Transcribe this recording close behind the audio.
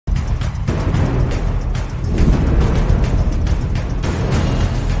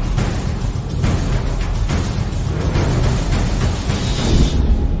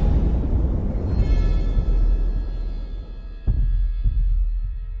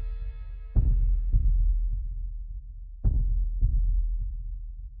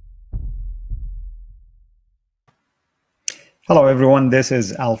Hello, everyone. This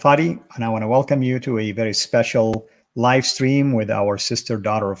is Fadi, and I want to welcome you to a very special live stream with our sister,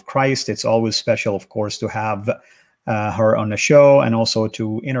 Daughter of Christ. It's always special, of course, to have her on the show and also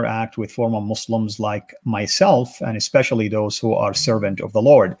to interact with former Muslims like myself, and especially those who are servant of the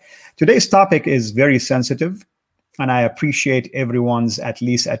Lord. Today's topic is very sensitive, and I appreciate everyone's at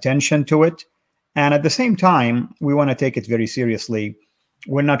least attention to it. And at the same time, we want to take it very seriously.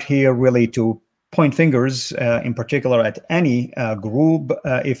 We're not here really to point fingers in particular at any group,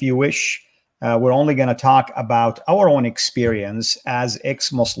 if you wish. We're only going to talk about our own experience as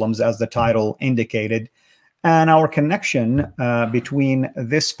ex-Muslims, as the title indicated, and our connection between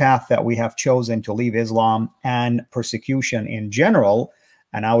this path that we have chosen to leave Islam and persecution in general.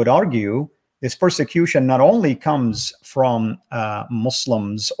 And I would argue this persecution not only comes from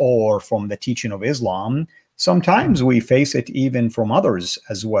Muslims or from the teaching of Islam. Sometimes we face it even from others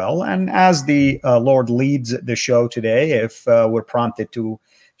as well. And as the Lord leads the show today, if we're prompted to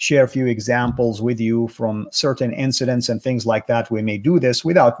share a few examples with you from certain incidents and things like that, we may do this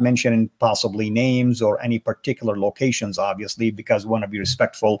without mentioning possibly names or any particular locations, obviously, because we want to be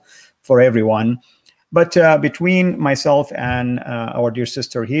respectful for everyone. But between myself and our dear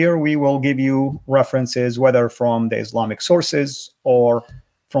sister here, we will give you references, whether from the Islamic sources or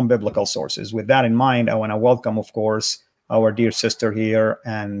from biblical sources. With that in mind, I want to welcome, of course, our dear sister here,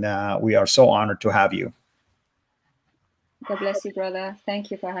 and we are so honored to have you. God bless you, brother. Thank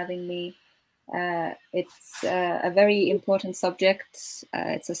you for having me. It's a very important subject.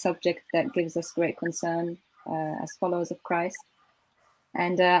 It's a subject that gives us great concern as followers of Christ.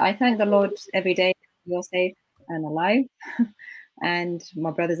 And I thank the Lord every day you're safe and alive. And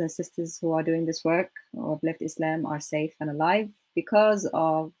my brothers and sisters who are doing this work or have left Islam are safe and alive because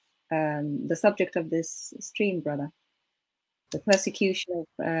of the subject of this stream, brother. The persecution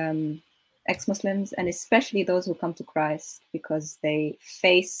of ex-Muslims, and especially those who come to Christ, because they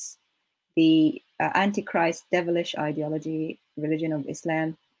face the antichrist, devilish ideology, religion of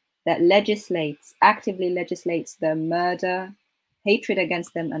Islam, that actively legislates the murder, hatred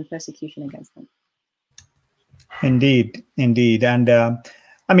against them, and persecution against them. Indeed, indeed. And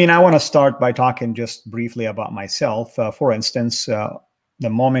I mean, I want to start by talking just briefly about myself. For instance, the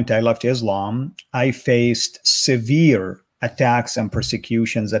moment I left Islam, I faced severe attacks and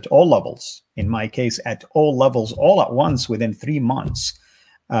persecutions at all levels. In my case, at all levels, all at once within 3 months.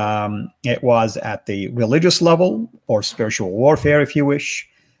 It was at the religious level or spiritual warfare, if you wish.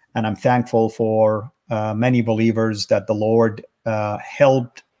 And I'm thankful for many believers that the Lord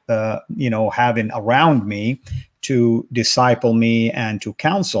helped, having around me to disciple me and to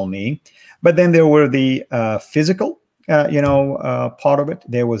counsel me. But then there were the physical part of it.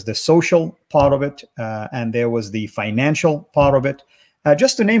 There was the social part of it, and there was the financial part of it,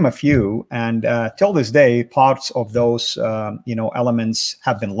 just to name a few. And till this day, parts of those, elements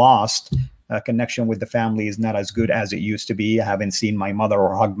have been lost. Connection with the family is not as good as it used to be. I haven't seen my mother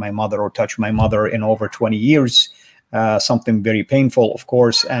or hugged my mother or touched my mother in over 20 years. Something very painful, of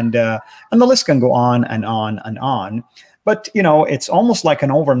course. And the list can go on and on and on. But, it's almost like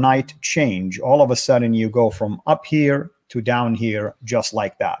an overnight change. All of a sudden, you go from up here to down here, just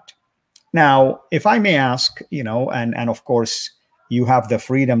like that. Now, if I may ask, and of course, you have the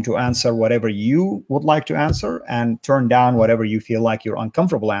freedom to answer whatever you would like to answer and turn down whatever you feel like you're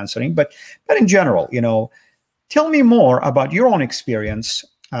uncomfortable answering. But in general, tell me more about your own experience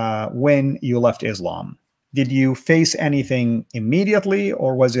when you left Islam. Did you face anything immediately,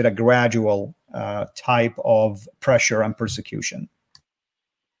 or was it a gradual type of pressure and persecution?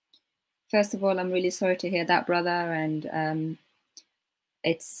 First of all, I'm really sorry to hear that, brother, and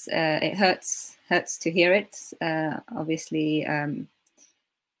it hurts to hear it. Obviously,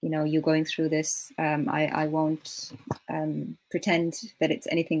 you're going through this. I won't pretend that it's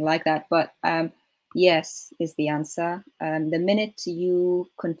anything like that, but yes is the answer. The minute you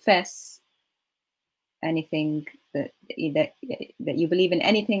confess anything that you believe in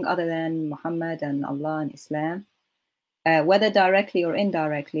anything other than Muhammad and Allah and Islam, whether directly or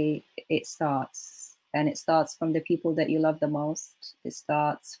indirectly, it starts. And it starts from the people that you love the most. It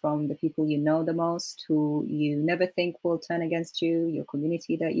starts from the people you know the most, who you never think will turn against you, your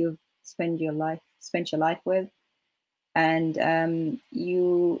community that you've spent your life with. And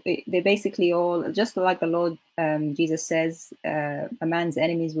they basically all, just like the Lord Jesus says, a man's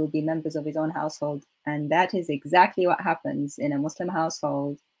enemies will be members of his own household. And that is exactly what happens in a Muslim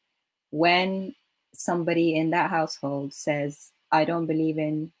household when somebody in that household says, I don't believe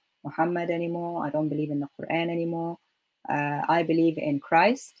in Muhammad anymore, I don't believe in the Quran anymore, I believe in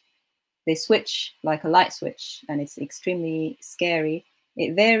Christ. They switch like a light switch, and it's extremely scary.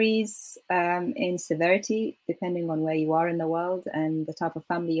 It varies in severity depending on where you are in the world and the type of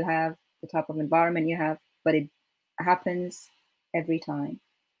family you have, the type of environment you have, but it happens every time.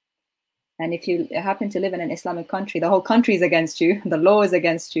 And if you happen to live in an Islamic country, the whole country is against you, the law is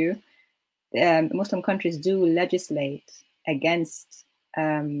against you. Muslim countries do legislate against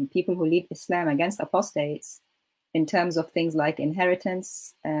people who leave Islam, against apostates, in terms of things like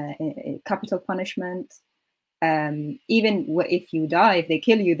inheritance, capital punishment. Even if you die, if they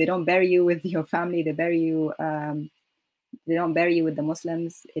kill you, they don't bury you with your family. They bury you. They don't bury you with the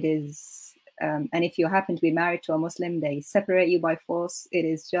Muslims. It is, and if you happen to be married to a Muslim, they separate you by force. It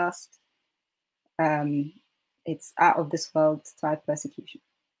is just, it's out of this world type persecution.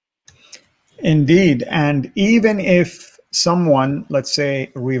 Indeed. And even if someone, let's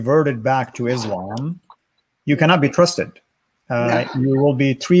say, reverted back to Islam, you cannot be trusted. No. You will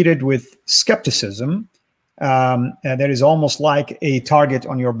be treated with skepticism. There is almost like a target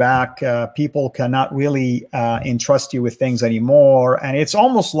on your back. People cannot really entrust you with things anymore. And it's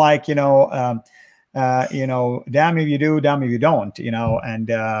almost like, damn if you do, damn if you don't, and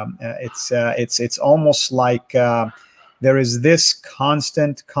it's almost like there is this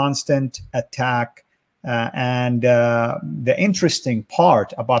constant attack. And the interesting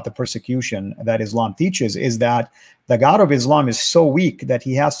part about the persecution that Islam teaches is that the God of Islam is so weak that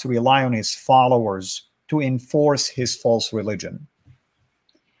he has to rely on his followers to enforce his false religion.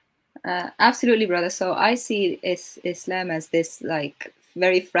 Absolutely, brother. So I see Islam as this like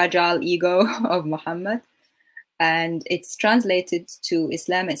very fragile ego of Muhammad. And it's translated to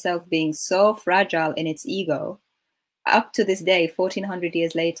Islam itself being so fragile in its ego up to this day, 1400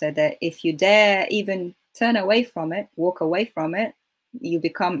 years later, that if you dare even turn away from it, walk away from it, you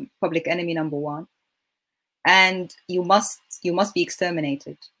become public enemy number one. And you must be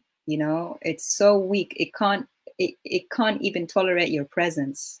exterminated. It's so weak. It can't even tolerate your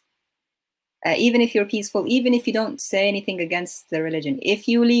presence. Even if you're peaceful, even if you don't say anything against the religion, if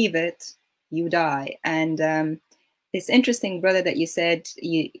you leave it, you die. And it's interesting, brother, that you said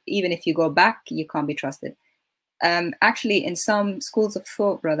even if you go back, you can't be trusted. Actually, in some schools of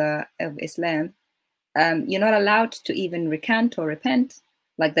thought, brother, of Islam, you're not allowed to even recant or repent,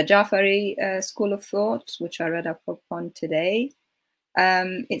 like the Jafari school of thought, which I read up upon today.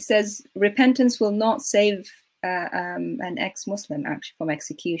 It says repentance will not save an ex-Muslim actually from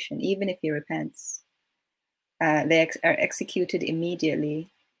execution, even if he repents. They are executed immediately.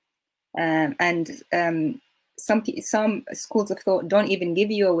 Some schools of thought don't even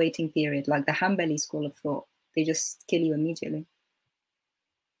give you a waiting period, like the Hanbali school of thought. They just kill you immediately.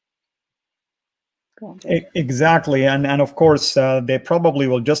 Exactly. And of course, they probably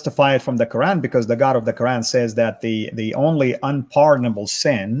will justify it from the Quran, because the God of the Quran says that the only unpardonable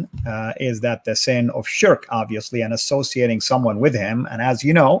sin is that the sin of shirk, obviously, and associating someone with him. And as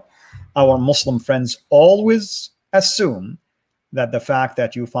you know, our Muslim friends always assume that the fact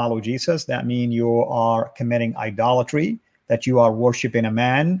that you follow Jesus, that means you are committing idolatry, that you are worshiping a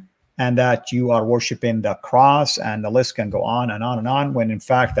man, and that you are worshiping the cross, and the list can go on and on and on, when in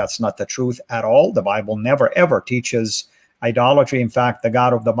fact that's not the truth at all. The Bible never ever teaches idolatry. In fact, the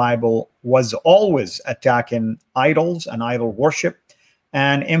God of the Bible was always attacking idols and idol worship,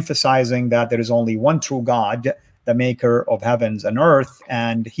 and emphasizing that there is only one true God, the maker of heavens and earth,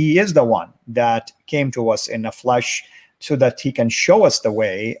 and he is the one that came to us in the flesh, so that he can show us the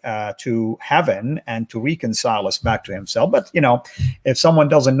way to heaven and to reconcile us back to himself. But, if someone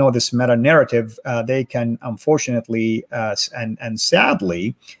doesn't know this meta narrative, they can unfortunately and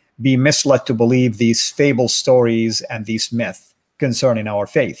sadly be misled to believe these fable stories and these myths concerning our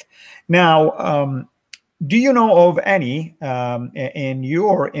faith. Now, do you know of any in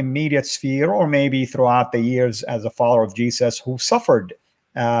your immediate sphere, or maybe throughout the years as a follower of Jesus, who suffered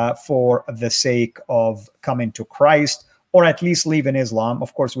for the sake of coming to Christ, or at least leaving Islam?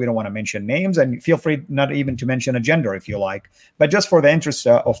 Of course, we don't want to mention names, and feel free not even to mention a gender if you like, but just for the interest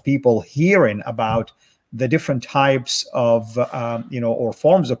of people hearing about the different types of, or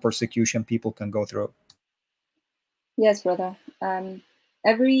forms of persecution people can go through. Yes, brother.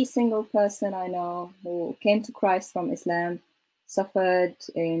 Every single person I know who came to Christ from Islam suffered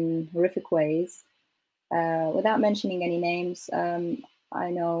in horrific ways. Without mentioning any names, I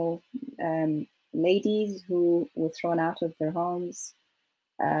know ladies who were thrown out of their homes.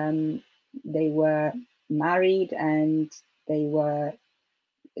 They were married, and the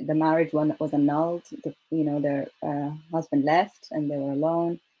marriage one was annulled. Their husband left, and they were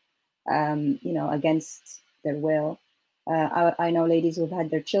alone. Against their will. I know ladies who've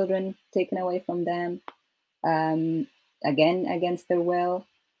had their children taken away from them, again against their will.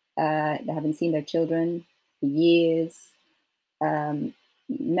 They haven't seen their children for years.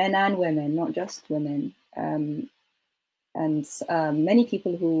 men and women, not just women, and many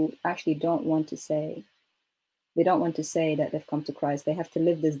people who actually don't want to say, that they've come to Christ. They have to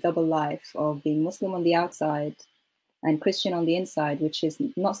live this double life of being Muslim on the outside and Christian on the inside, which is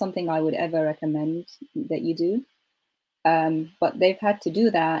not something I would ever recommend that you do. But they've had to do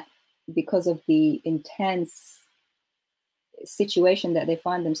that because of the intense situation that they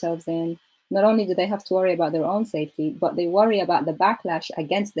find themselves in. Not only do they have to worry about their own safety, but they worry about the backlash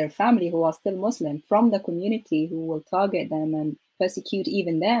against their family who are still Muslim from the community who will target them and persecute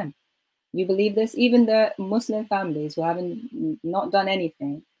even them. You believe this? Even the Muslim families who haven't not done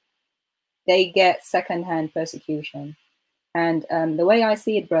anything, they get secondhand persecution. And the way I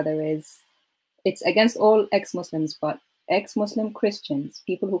see it, brother, is it's against all ex-Muslims, but ex-Muslim Christians,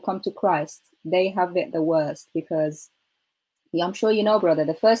 people who come to Christ, they have it the worst because, yeah, I'm sure you know, brother,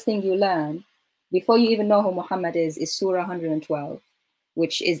 the first thing you learn before you even know who Muhammad is Surah 112,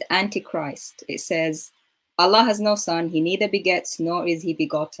 which is Antichrist. It says, Allah has no son, he neither begets nor is he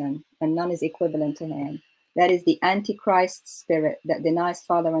begotten, and none is equivalent to him. That is the Antichrist spirit that denies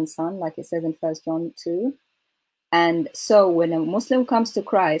father and son, like it says in 1 John 2. And so when a Muslim comes to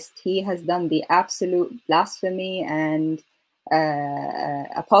Christ, he has done the absolute blasphemy and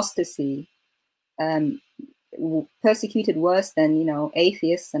apostasy, persecuted worse than, you know,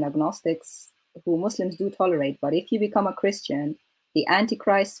 atheists and agnostics who Muslims do tolerate. But if you become a Christian, the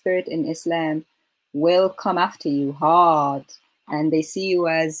Antichrist spirit in Islam will come after you hard, and they see you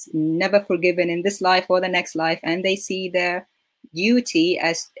as never forgiven in this life or the next life, and they see their duty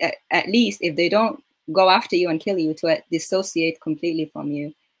as, at least if they don't go after you and kill you, to dissociate completely from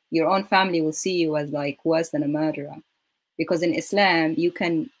you. Your own family will see you as like worse than a murderer, because in Islam you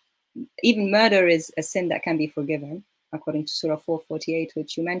can, even murder is a sin that can be forgiven according to Surah 448,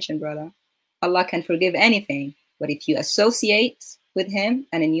 which you mentioned, brother. Allah can forgive anything, but if you associate with him,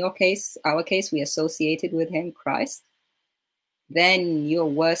 and in your case, our case, we associated with him, Christ, then you're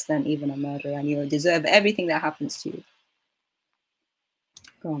worse than even a murderer, and you deserve everything that happens to you.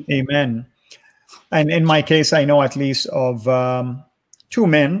 Go on. Amen. And in my case, I know at least of two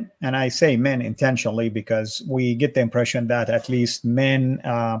men, and I say men intentionally because we get the impression that at least men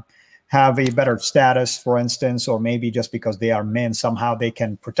have a better status, for instance, or maybe just because they are men, somehow they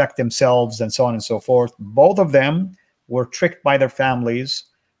can protect themselves and so on and so forth. Both of them were tricked by their families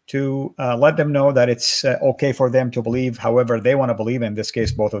to let them know that it's okay for them to believe however they want to believe. In this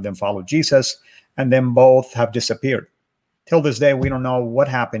case, both of them followed Jesus, and then both have disappeared. Till this day, we don't know what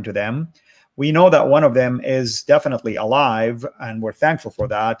happened to them. We know that one of them is definitely alive, and we're thankful for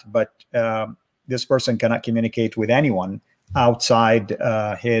that, but this person cannot communicate with anyone outside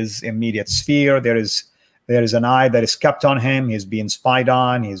his immediate sphere. There is an eye that is kept on him. He's being spied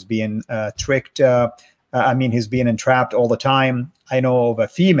on. He's being tricked. He's being entrapped all the time. I know of a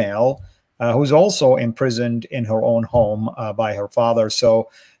female who's also imprisoned in her own home by her father. So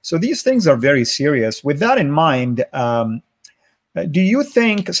these things are very serious. With that in mind, do you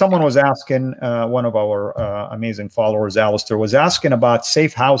think, someone was asking, one of our amazing followers, Alistair, was asking about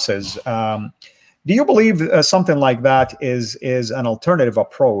safe houses. Do you believe something like that is an alternative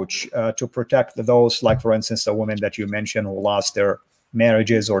approach to protect those, like, for instance, the women that you mentioned who lost their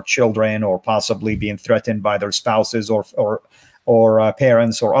marriages or children, or possibly being threatened by their spouses or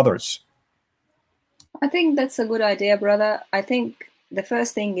parents or others? I think that's a good idea, brother. I think the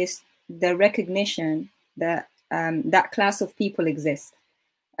first thing is the recognition that that class of people exist.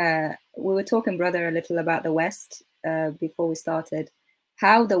 We were talking, brother, a little about the West before we started,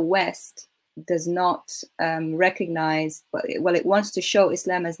 how the West does not recognize, well, it wants to show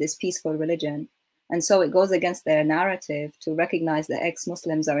Islam as this peaceful religion. And so it goes against their narrative to recognize that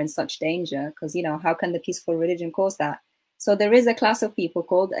ex-Muslims are in such danger, because, you know, how can the peaceful religion cause that? So there is a class of people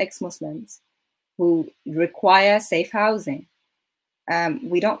called ex-Muslims who require safe housing.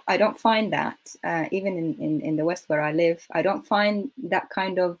 I don't find that, even in the West where I live, I don't find that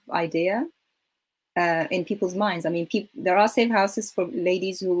kind of idea in people's minds. I mean, there are safe houses for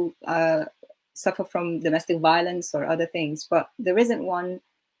ladies who suffer from domestic violence or other things, but there isn't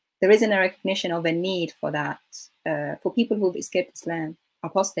a recognition of a need for that for people who've escaped Islam,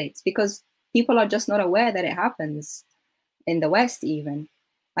 apostates, because people are just not aware that it happens in the West even.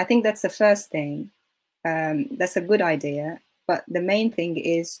 I think that's the first thing. That's a good idea. But the main thing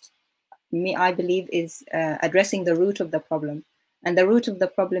is, I believe, is addressing the root of the problem. And the root of the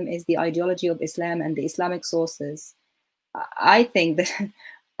problem is the ideology of Islam and the Islamic sources. I think that,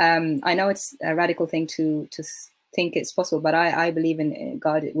 I know it's a radical thing to think it's possible, but I believe in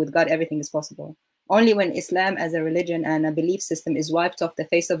God. With God, everything is possible. Only when Islam as a religion and a belief system is wiped off the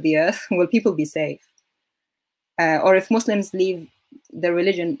face of the earth will people be safe. Or if Muslims leave the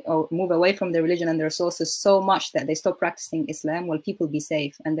religion, or move away from the religion and the resources so much that they stop practicing Islam, will people be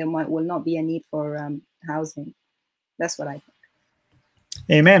safe, and there will not be a need for housing. That's what I think.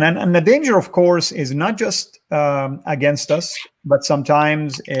 Amen. And the danger, of course, is not just against us, but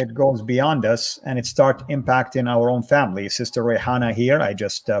sometimes it goes beyond us and it starts impacting our own family. Sister Rehana here, I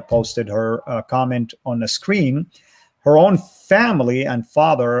just posted her comment on the screen. Her own family and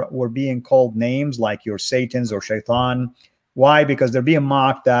father were being called names like you're Satan's or Shaitan. Why? Because they're being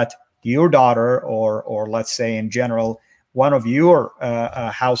mocked that your daughter, or let's say in general, one of your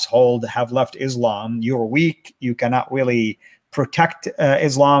household have left Islam. You're weak. You cannot really protect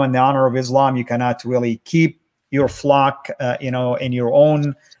Islam and the honor of Islam. You cannot really keep your flock, in your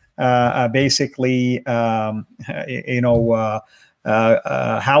own, basically,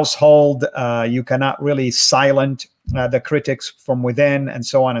 household. You cannot really silence the critics from within, and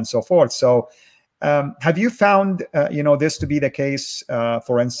so on and so forth. So, have you found, this to be the case,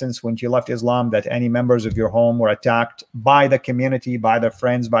 for instance, when you left Islam, that any members of your home were attacked by the community, by their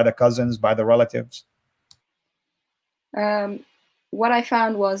friends, by the cousins, by the relatives? What I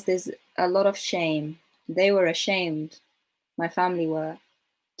found was there's a lot of shame. They were ashamed, my family were,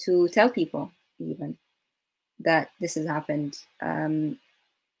 to tell people even that this has happened. A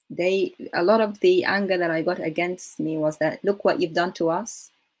lot of the anger that I got against me was that, look what you've done to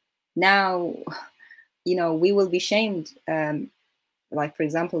us. Now, we will be shamed. Like, for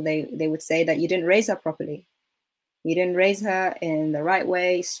example, they would say that you didn't raise her properly. You didn't raise her in the right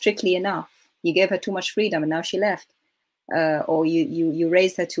way, strictly enough. You gave her too much freedom and now she left. Or you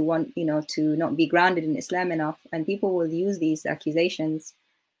raised her to to not be grounded in Islam enough. And people will use these accusations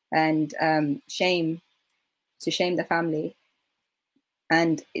and shame the family.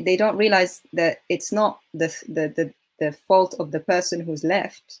 And they don't realize that it's not the fault of the person who's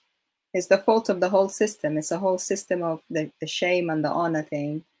left. It's the fault of the whole system. It's a whole system of the shame and the honor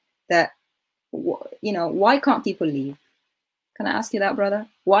thing that, why can't people leave? Can I ask you that, brother?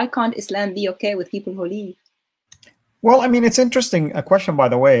 Why can't Islam be okay with people who leave? Well, I mean, it's interesting, a question, by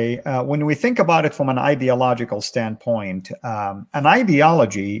the way. When we think about it from an ideological standpoint, an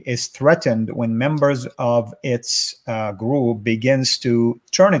ideology is threatened when members of its group begins to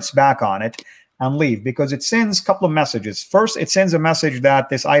turn its back on it and leave, because it sends a couple of messages. First, it sends a message that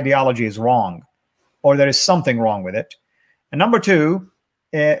this ideology is wrong, or there is something wrong with it. And number two,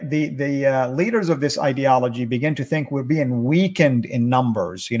 the leaders of this ideology begin to think we're being weakened in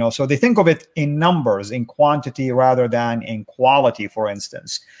numbers, so they think of it in numbers, in quantity rather than in quality, for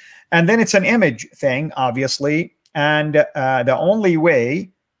instance. And then it's an image thing, obviously. And the only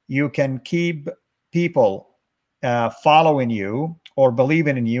way you can keep people following you or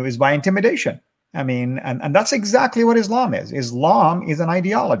believing in you is by intimidation. I mean, and that's exactly what Islam is. Islam is an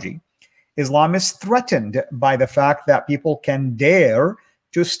ideology. Islam is threatened by the fact that people can dare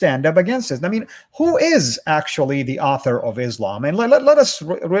to stand up against it. I mean, who is actually the author of Islam? And let us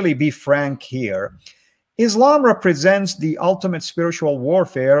really be frank here. Islam represents the ultimate spiritual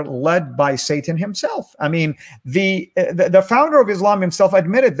warfare led by Satan himself. I mean, the founder of Islam himself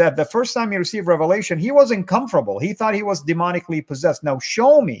admitted that the first time he received revelation, he wasn't comfortable. He thought he was demonically possessed. Now,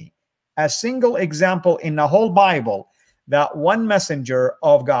 show me a single example in the whole Bible that one messenger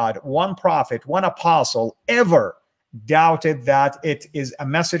of God, one prophet, one apostle ever doubted that it is a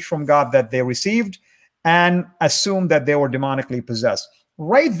message from God that they received and assumed that they were demonically possessed.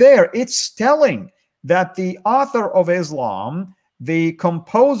 Right there, it's telling that the author of Islam, the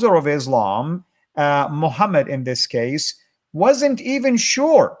composer of Islam, Muhammad in this case, wasn't even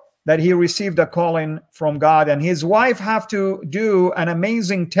sure that he received a calling from God, and his wife have to do an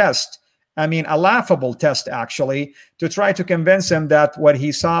amazing test. I mean, a laughable test, actually, to try to convince him that what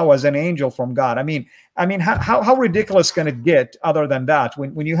he saw was an angel from God. I mean, how ridiculous can it get other than that?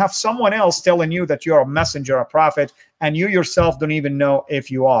 When you have someone else telling you that you're a messenger, a prophet, and you yourself don't even know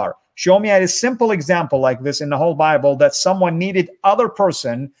if you are. Show me a simple example like this in the whole Bible that someone needed other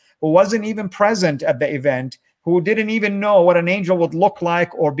person who wasn't even present at the event, who didn't even know what an angel would look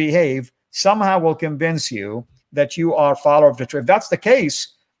like or behave, somehow will convince you that you are a follower of the truth. If that's the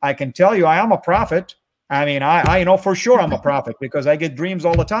case, I can tell you I am a prophet. I mean, I know for sure I'm a prophet because I get dreams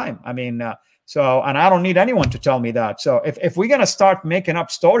all the time. I mean, and I don't need anyone to tell me that. So if we're going to start making up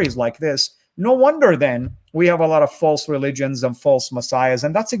stories like this, no wonder then we have a lot of false religions and false messiahs.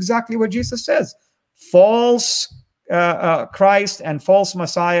 And that's exactly what Jesus says. False Christ and false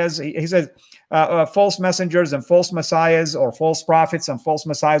messiahs. He says false messengers and false messiahs, or false prophets and false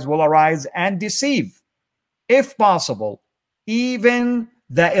messiahs, will arise and deceive, if possible, even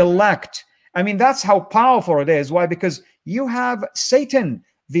the elect. I mean, that's how powerful it is. Why? Because you have Satan,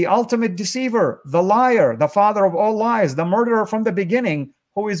 the ultimate deceiver, the liar, the father of all lies, the murderer from the beginning,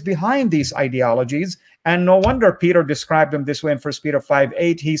 who is behind these ideologies. And no wonder Peter described him this way in 1 Peter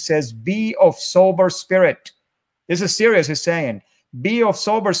 5:8. He says, be of sober spirit. This is serious, he's saying. Be of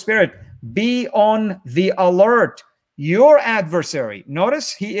sober spirit. Be on the alert. Your adversary,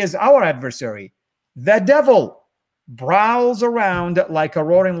 notice he is our adversary, the devil, prowls around like a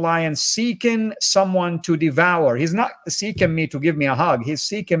roaring lion, seeking someone to devour. He's not seeking me to give me a hug. He's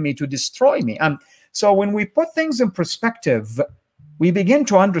seeking me to destroy me. So when we put things in perspective, we begin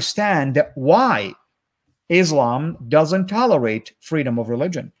to understand why Islam doesn't tolerate freedom of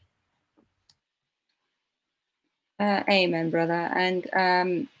religion. Amen, brother.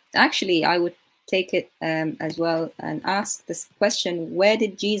 And actually, I would take it as well and ask this question: where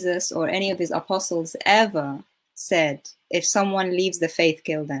did Jesus or any of his apostles ever said, if someone leaves the faith,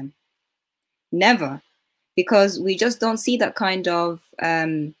 kill them? Never. Because we just don't see that kind of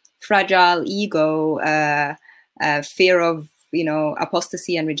fragile ego, fear of, you know,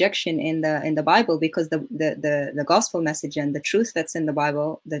 apostasy and rejection in the Bible, because the gospel message and the truth that's in the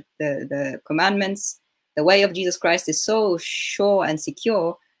Bible, the commandments, the way of Jesus Christ is so sure and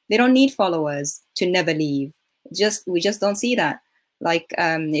secure. They don't need followers to never leave. We just don't see that. Like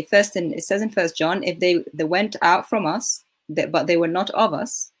it says in 1 John, if they went out from us, but they were not of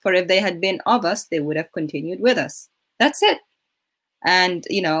us. For if they had been of us, they would have continued with us. That's it. And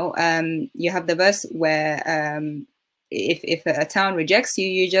you know, you have the verse where if a town rejects you,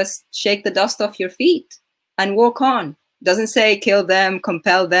 you just shake the dust off your feet and walk on. Doesn't say kill them,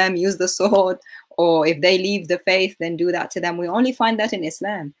 compel them, use the sword, or if they leave the faith, then do that to them. We only find that in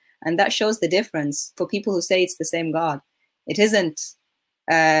Islam. And that shows the difference for people who say it's the same God. It isn't.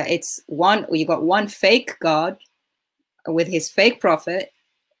 It's one. You got one fake God with his fake prophet,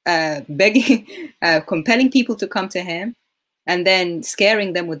 begging, compelling people to come to him, and then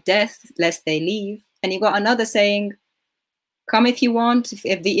scaring them with death lest they leave. And you got another saying, "Come if you want.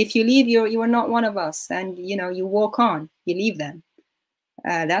 If you leave, you are not one of us." And you know, you walk on. You leave them.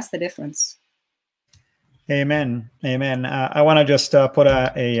 That's the difference. Amen. Amen. I want to just put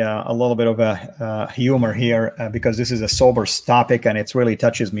a little bit of humor here because this is a sober topic and it really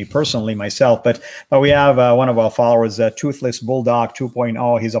touches me personally myself. But we have one of our followers, Toothless Bulldog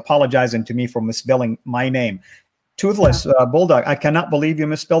 2.0. He's apologizing to me for misspelling my name. Toothless Bulldog, I cannot believe you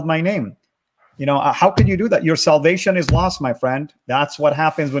misspelled my name. You know, how could you do that? Your salvation is lost, my friend. That's what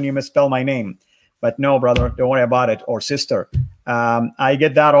happens when you misspell my name. But no, brother, don't worry about it, or sister. I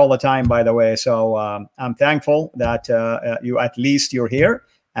get that all the time, by the way. So I'm thankful that you at least you're here,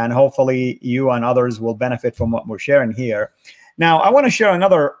 and hopefully you and others will benefit from what we're sharing here. Now, I want to share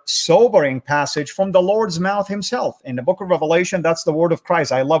another sobering passage from the Lord's mouth himself. In the book of Revelation, that's the word of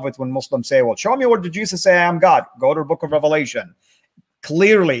Christ. I love it when Muslims say, well, show me where did Jesus say I am God? Go to the book of Revelation.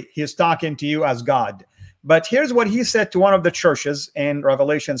 Clearly, he's talking to you as God. But here's what he said to one of the churches in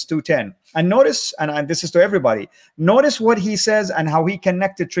Revelations 2:10. And notice, and this is to everybody, notice what he says and how he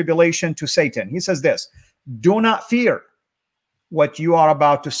connected tribulation to Satan. He says this: do not fear what you are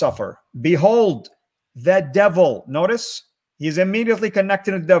about to suffer. Behold, the devil, notice, he's immediately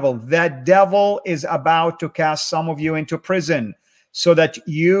connected to the devil. The devil is about to cast some of you into prison so that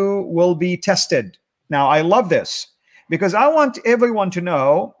you will be tested. Now, I love this, because I want everyone to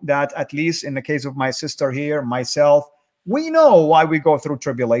know that, at least in the case of my sister here, myself, we know why we go through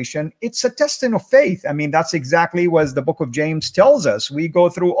tribulation. It's a testing of faith. I mean, that's exactly what the book of James tells us. We go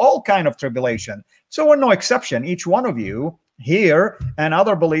through all kind of tribulation. So we're no exception. Each one of you here and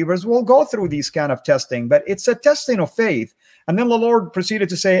other believers will go through these kind of testing, but it's a testing of faith. And then the Lord proceeded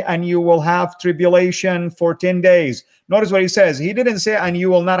to say, and you will have tribulation for 10 days. Notice what he says. He didn't say, and you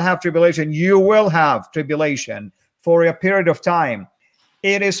will not have tribulation. You will have tribulation for a period of time.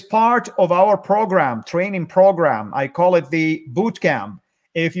 It is part of our program, training program. I call it the boot camp.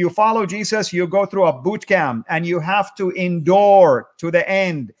 If you follow Jesus, you go through a boot camp and you have to endure to the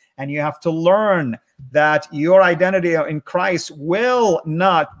end. And you have to learn that your identity in Christ will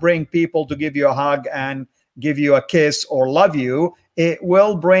not bring people to give you a hug and give you a kiss or love you. It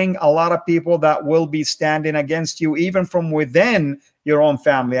will bring a lot of people that will be standing against you, even from within your own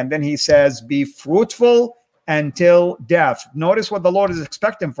family. And then he says, be fruitful until death. Notice what the Lord is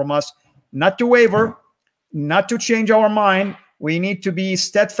expecting from us: not to waver, not to change our mind. We need to be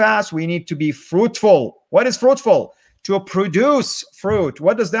steadfast. We need to be fruitful. What is fruitful? To produce fruit.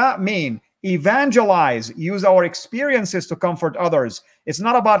 What does that mean? Evangelize. Use our experiences to comfort others. It's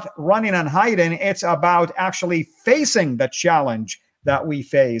not about running and hiding. It's about actually facing the challenge that we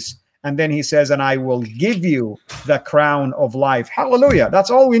face. And then he says, and I will give you the crown of life. Hallelujah.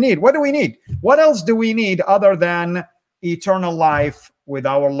 That's all we need. What do we need? What else do we need other than eternal life with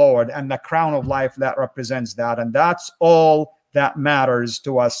our Lord and the crown of life that represents that. And that's all that matters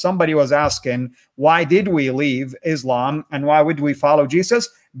to us. Somebody was asking, why did we leave Islam and why would we follow Jesus?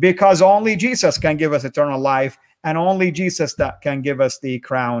 Because only Jesus can give us eternal life, and only Jesus that can give us the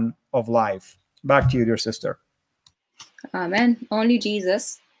crown of life. Back to you, dear sister. Amen. Only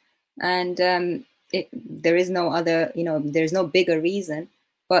Jesus. And there is no other, there's no bigger reason.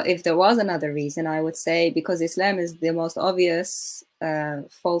 But if there was another reason, I would say because Islam is the most obvious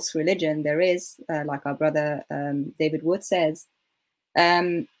false religion there is, like our brother David Wood says.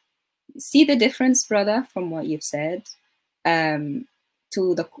 See the difference, brother, from what you've said to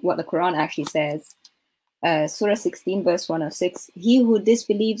what the Quran actually says. Surah 16, verse 106, he who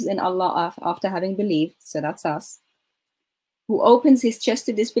disbelieves in Allah after having believed, so that's us, who opens his chest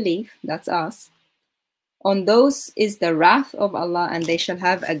to disbelief, that's us, on those is the wrath of Allah, and they shall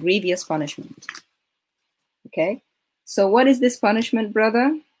have a grievous punishment. Okay, so what is this punishment,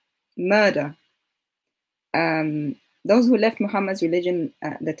 brother? Murder. Those who left Muhammad's religion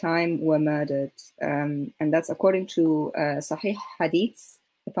at the time were murdered, and that's according to Sahih Hadiths,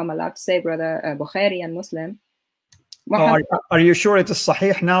 if I'm allowed to say, brother, Bukhari and Muslim. Are you sure it is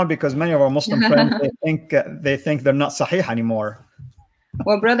Sahih now? Because many of our Muslim friends, they think they're not Sahih anymore.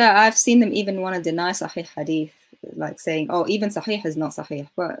 Well, brother, I've seen them even want to deny Sahih Hadith, like saying, oh, even Sahih is not Sahih.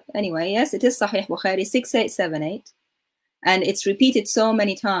 But anyway, yes, it is Sahih Bukhari 6878. And it's repeated so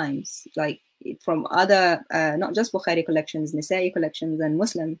many times, like from other, not just Bukhari collections, Nisa'i collections, and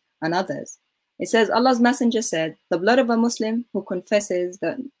Muslim and others. It says, Allah's Messenger said, the blood of a Muslim who confesses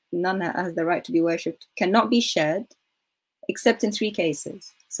that none has the right to be worshipped cannot be shed except in 3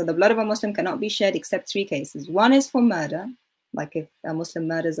 cases. So the blood of a Muslim cannot be shed except 3 cases. One is for murder, like if a Muslim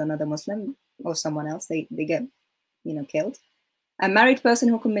murders another Muslim or someone else, they get, killed. A married person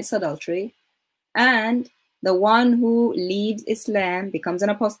who commits adultery, and the one who leaves Islam, becomes an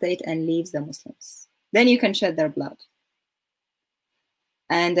apostate, and leaves the Muslims. Then you can shed their blood.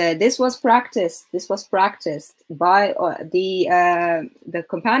 And this was practiced by the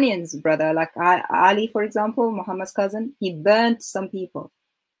companions, brother, like Ali, for example, Muhammad's cousin. He burnt some people.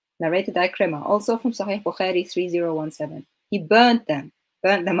 Narrated by Ikrima, also from Sahih Bukhari 3017. He burnt them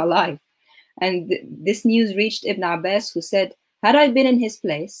alive. And this news reached Ibn Abbas, who said, had I been in his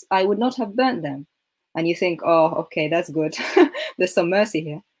place, I would not have burnt them. And you think, oh, okay, that's good. There's some mercy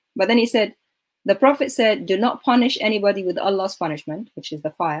here. But then he said, the Prophet said, do not punish anybody with Allah's punishment, which is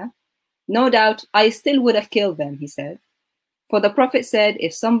the fire. No doubt, I still would have killed them, he said. For the Prophet said,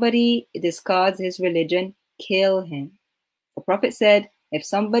 if somebody discards his religion, kill him. The Prophet said, if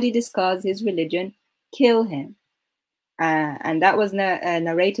somebody discards his religion, kill him. And that was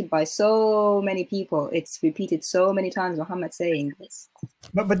narrated by so many people. It's repeated so many times, Muhammad saying this.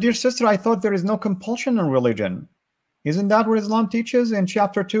 But dear sister, I thought there is no compulsion in religion. Isn't that what Islam teaches in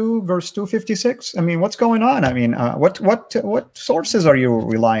chapter 2, verse 256? I mean, what's going on? I mean, what sources are you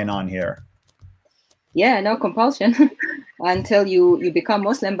relying on here? Yeah, no compulsion until you become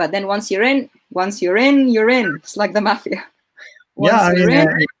Muslim. But then once you're in, you're in. It's like the mafia.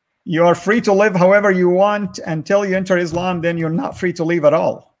 You are free to live however you want until you enter Islam. Then you're not free to leave at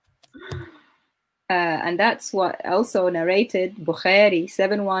all. And that's what also narrated Bukhari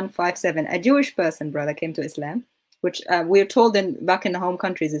 7157. A Jewish person, brother, came to Islam, which we're told back in the home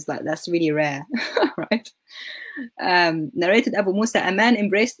countries is like, that's really rare, right? Narrated Abu Musa, a man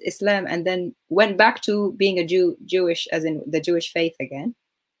embraced Islam and then went back to being a Jewish, as in the Jewish faith again.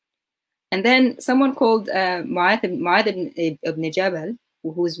 And then someone called Mu'adh ibn Jabal,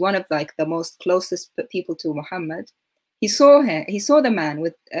 who's one of like the most closest people to Muhammad, he saw the man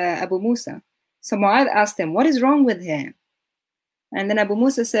with Abu Musa. So Mu'adh asked him, what is wrong with him? And then Abu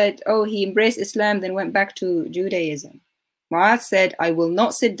Musa said, oh, he embraced Islam, then went back to Judaism. Mu'adh said, I will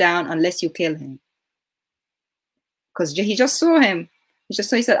not sit down unless you kill him. Because he just saw him. He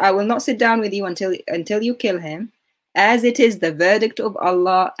said, I will not sit down with you until you kill him, as it is the verdict of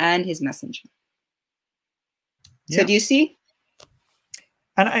Allah and his messenger. Yeah. So do you see?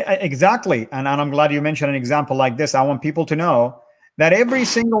 And exactly. And I'm glad you mentioned an example like this. I want people to know that every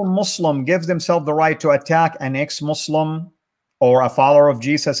single Muslim gives themselves the right to attack an ex-Muslim or a follower of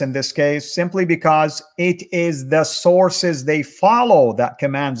Jesus in this case, simply because it is the sources they follow that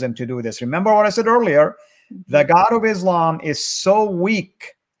commands them to do this. Remember what I said earlier, the God of Islam is so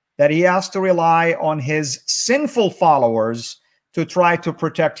weak that he has to rely on his sinful followers to try to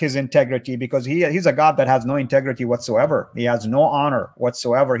protect his integrity, because he's a God that has no integrity whatsoever. He has no honor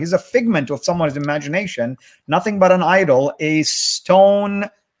whatsoever. He's a figment of someone's imagination, nothing but an idol, a stone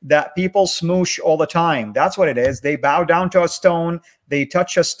that people smoosh all the time. That's what it is. They bow down to a stone, they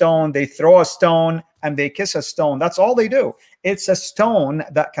touch a stone, they throw a stone, and they kiss a stone. That's all they do. It's a stone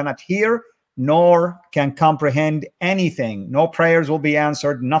that cannot hear nor can comprehend anything. No prayers will be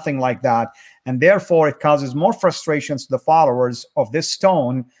answered, nothing like that. And therefore, it causes more frustrations to the followers of this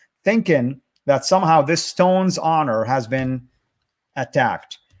stone, thinking that somehow this stone's honor has been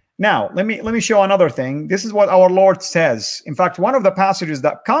attacked. Now, let me show another thing. This is what our Lord says. In fact, one of the passages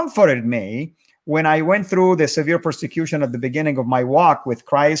that comforted me when I went through the severe persecution at the beginning of my walk with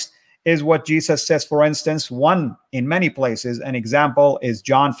Christ is what Jesus says. For instance, one in many places, an example is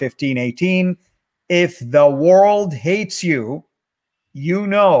John 15:18. If the world hates you, you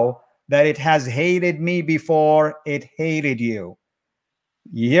know that it has hated me before it hated you.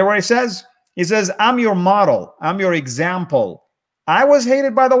 You hear what he says? He says, I'm your model. I'm your example. I was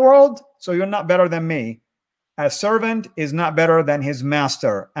hated by the world, so you're not better than me. A servant is not better than his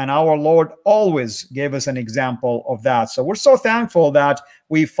master. And our Lord always gave us an example of that. So we're so thankful that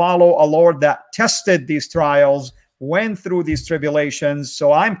we follow a Lord that tested these trials, went through these tribulations.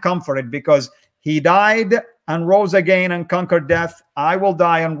 So I'm comforted because he died and rose again and conquered death. I will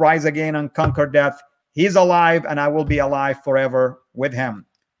die and rise again and conquer death. He's alive and I will be alive forever with him.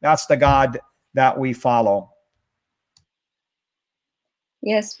 That's the God that we follow.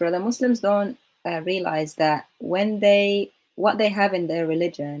 Yes, brother. Muslims don't realize that what they have in their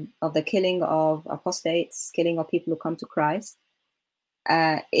religion of the killing of apostates, killing of people who come to Christ,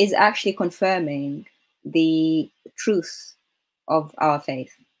 is actually confirming the truth of our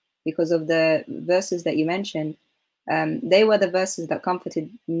faith. Because of the verses that you mentioned, they were the verses that comforted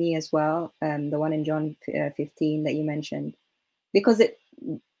me as well. The one in John 15 that you mentioned, because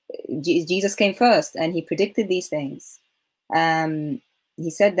Jesus came first and he predicted these things. He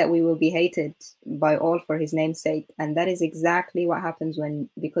said that we will be hated by all for his name's sake. And that is exactly what happens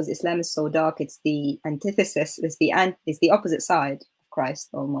because Islam is so dark, it's the antithesis, it's the opposite side of Christ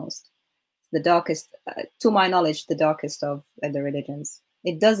almost. The darkest, to my knowledge, the darkest of the religions.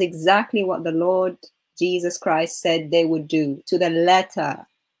 It does exactly what the Lord Jesus Christ said they would do, to the letter.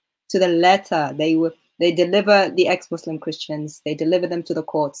 To the letter. They deliver the ex-Muslim Christians, they deliver them to the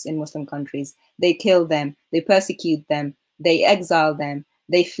courts in Muslim countries, they kill them, they persecute them, they exile them,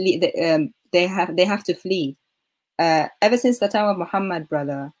 they flee. They have to flee. Ever since the time of Muhammad,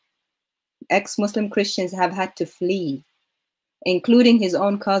 brother, ex-Muslim Christians have had to flee, including his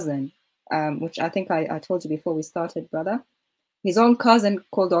own cousin, which I think I told you before we started, brother. His own cousin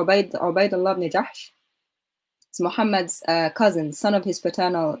called Ubaydullah ibn Jahsh. It's Muhammad's cousin, son of his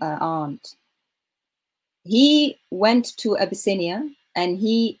paternal aunt. He went to Abyssinia and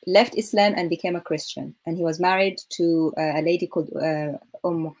he left Islam and became a Christian. And he was married to a lady called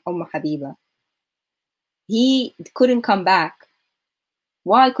Habiba. He couldn't come back.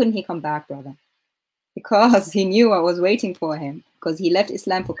 Why couldn't he come back, brother? Because he knew what was waiting for him, because he left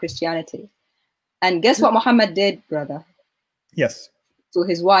Islam for Christianity. And guess what Muhammad did, brother? Yes. To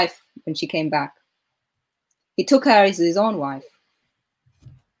his wife when she came back. He took her as his own wife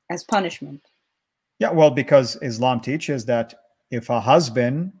as punishment. Yeah, well, because Islam teaches that if a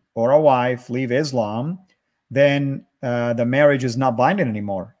husband or a wife leave Islam, then the marriage is not binding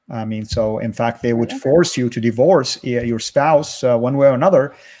anymore. I mean, so in fact, they would force you to divorce your spouse one way or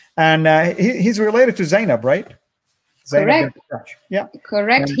another. And he's related to Zainab, right? Zainab Correct. Yeah.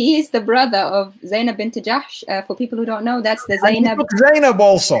 Correct. And he is the brother of Zainab bint Jahsh. For people who don't know, that's the Zainab. And Zainab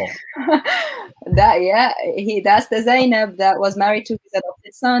also. That's the Zainab that was married to his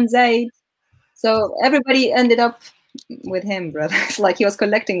adopted son Zayd. So everybody ended up with him, brother. It's like he was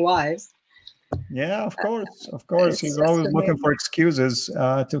collecting wives. Yeah, of course. Of course. He's always looking for excuses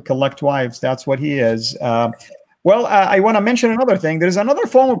to collect wives. That's what he is. Well, I want to mention another thing. There's another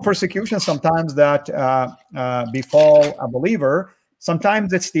form of persecution sometimes that befall a believer.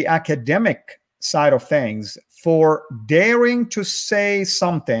 Sometimes it's the academic side of things for daring to say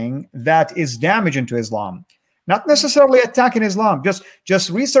something that is damaging to Islam. Not necessarily attacking Islam, just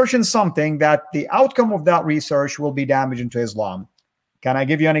researching something that the outcome of that research will be damaging to Islam. Can I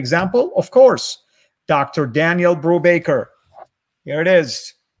give you an example? Of course. Dr. Daniel Brubaker. Here it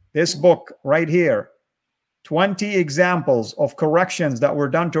is. This book right here. 20 examples of corrections that were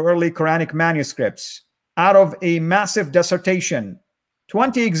done to early Quranic manuscripts out of a massive dissertation.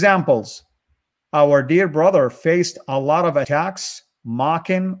 20 examples. Our dear brother faced a lot of attacks,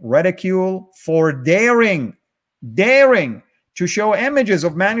 mocking, ridicule for daring to show images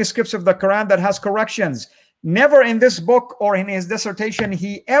of manuscripts of the Quran that has corrections. Never in this book or in his dissertation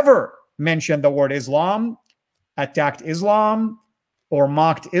he ever mentioned the word Islam, attacked Islam, or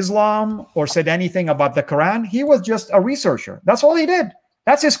mocked Islam, or said anything about the Quran. He was just a researcher. That's all he did.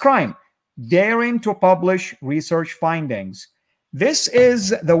 That's his crime. Daring to publish research findings. This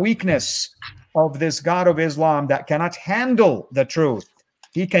is the weakness of this God of Islam that cannot handle the truth.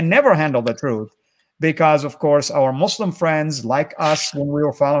 He can never handle the truth because, of course, our Muslim friends, like us, when we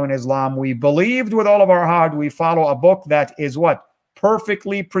were following Islam, we believed with all of our heart we follow a book that is what?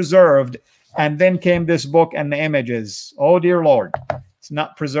 Perfectly preserved. And then came this book and the images. Oh, dear Lord. It's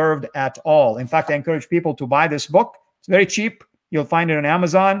not preserved at all. In fact, I encourage people to buy this book. It's very cheap. You'll find it on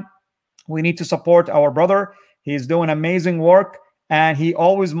Amazon. We need to support our brother. He's doing amazing work, and he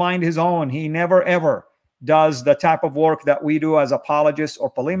always mind his own. He never, ever does the type of work that we do as apologists or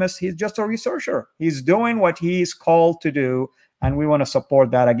polemists. He's just a researcher. He's doing what he's called to do, and we want to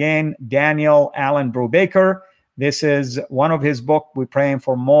support that. Again, Daniel Allen Brubaker. This is one of his books. We're praying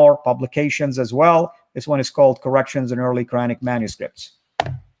for more publications as well. This one is called Corrections in Early Quranic Manuscripts.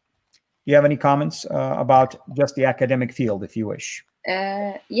 Do you have any comments about just the academic field, if you wish?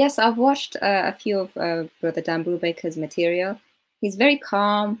 Yes, I've watched a few of Brother Dan Brubaker's material. He's very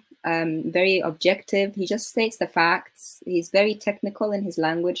calm, very objective. He just states the facts. He's very technical in his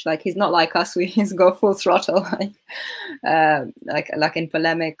language. Like, he's not like us. We just go full throttle, like in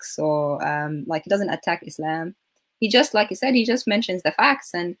polemics, or like, he doesn't attack Islam. He just, like you said, he just mentions the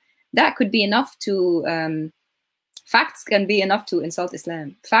facts, and that could be enough to. Facts can be enough to insult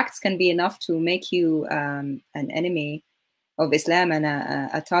Islam. Facts can be enough to make you an enemy of Islam and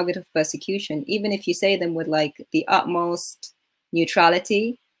a target of persecution. Even if you say them with like the utmost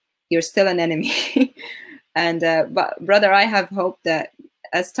neutrality, you're still an enemy. And but brother, I have hope that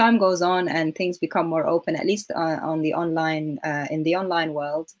as time goes on and things become more open, at least on the online, in the online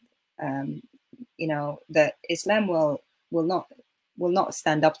world, you know, that Islam will not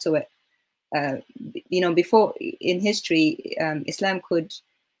stand up to it. You know, before in history, Islam could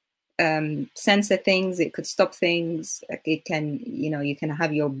censor things, it could stop things, it can, you know, you can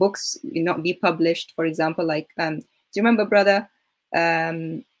have your books not be published, for example, like, do you remember, brother,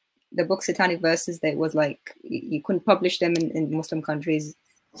 the book Satanic Verses, that was like, you couldn't publish them in Muslim countries,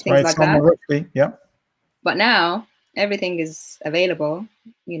 things like that. Yeah. But now everything is available,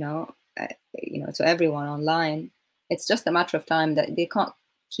 you know, to everyone online. It's just a matter of time that they can't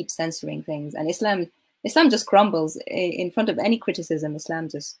keep censoring things, and Islam just crumbles in front of any criticism. Islam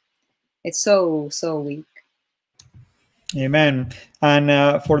just, it's so weak. Amen.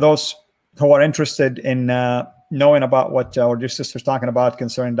 And for those who are interested in knowing about what our dear sister's talking about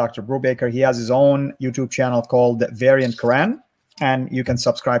concerning Dr. Brubaker, he has his own YouTube channel called Variant Quran, and you can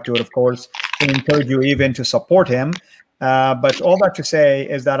subscribe to it, of course. I encourage you even to support him. But all that to say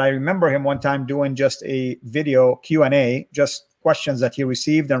is that I remember him one time doing just a video Q&A, just questions that he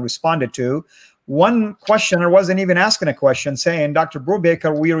received and responded to. One questioner wasn't even asking a question, saying, Dr.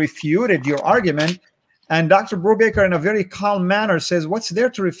 Brubaker, we refuted your argument. And Dr. Brubaker, in a very calm manner, says, what's there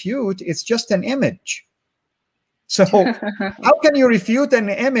to refute? It's just an image. So how can you refute an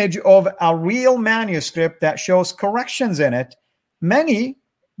image of a real manuscript that shows corrections in it? Many,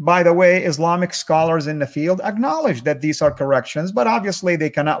 by the way, Islamic scholars in the field acknowledge that these are corrections, but obviously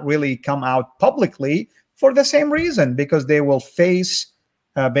they cannot really come out publicly for the same reason, because they will face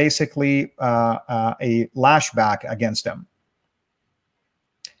basically a lashback against them.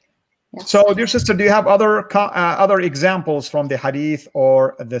 Yes. So, dear sister, do you have other examples from the Hadith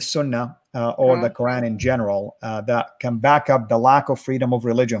or the Sunnah or the Quran in general that can back up the lack of freedom of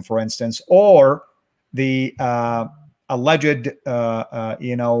religion, for instance, or the alleged,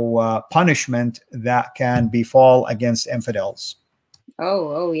 punishment that can befall against infidels?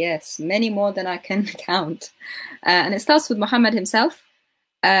 Oh, yes, many more than I can count. And it starts with Muhammad himself.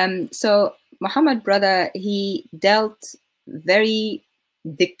 So Muhammad, brother, he dealt very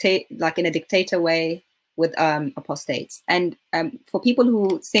like in a dictator way with apostates. And for people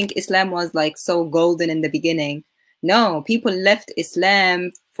who think Islam was like so golden in the beginning, no, people left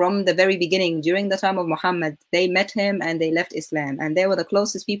Islam from the very beginning. During the time of Muhammad, they met him and they left Islam, and they were the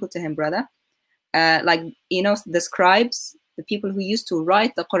closest people to him, brother. Like, you know, the scribes, the people who used to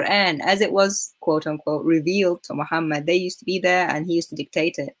write the Quran as it was, quote unquote, revealed to Muhammad, they used to be there and he used to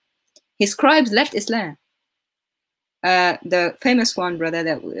dictate it. His scribes left Islam. The famous one, brother,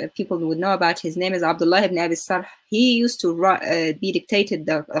 that people would know about, his name is Abdullah ibn Abi Sarh. He used to be dictated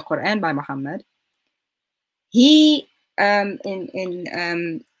the Quran by Muhammad. He,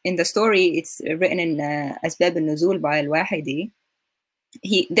 in the story, it's written in Asbab al-Nuzul by Al-Wahidi.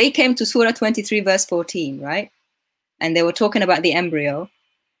 They came to Surah 23, verse 14, right? And they were talking about the embryo.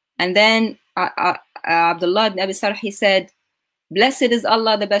 And then Abdullah ibn Abi Sarh, he said, blessed is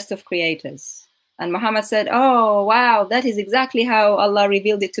Allah, the best of creators. And Muhammad said, oh, wow, that is exactly how Allah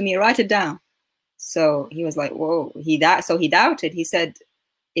revealed it to me. Write it down. So he was like, whoa, so he doubted. He said,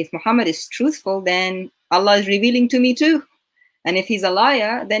 if Muhammad is truthful, then Allah is revealing to me too. And if he's a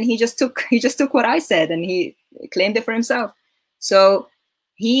liar, then he just took what I said and he claimed it for himself. So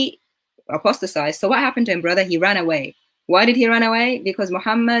he apostatized. So what happened to him, brother? He ran away. Why did he run away? Because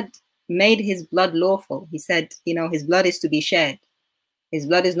Muhammad made his blood lawful. He said, you know, his blood is to be shed. His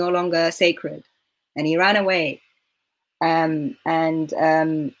blood is no longer sacred. And he ran away. Another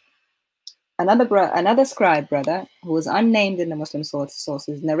scribe, brother, who was unnamed in the Muslim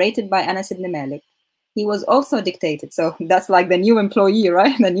sources, narrated by Anas ibn Malik, he was also dictated. So that's like the new employee,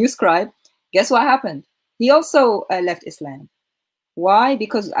 right? The new scribe. Guess what happened? He also left Islam. Why?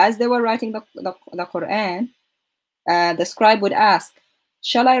 Because as they were writing the Quran, the scribe would ask,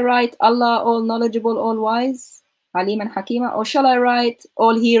 shall I write Allah all knowledgeable, all wise, Alim and Hakima, or shall I write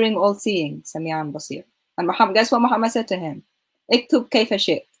all hearing, all seeing, Sami'an Basir? And Muhammad, guess what Muhammad said to him? Iktub kayfa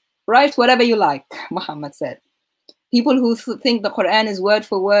shi't. Write whatever you like, Muhammad said. People who think the Quran is word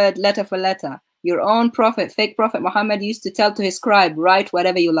for word, letter for letter. Your own prophet, fake prophet Muhammad used to tell to his scribe, write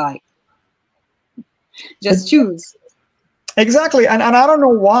whatever you like. Just choose. Exactly. And I don't know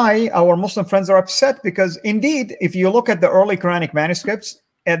why our Muslim friends are upset, because indeed, if you look at the early Quranic manuscripts,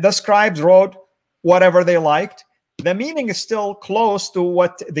 the scribes wrote whatever they liked. The meaning is still close to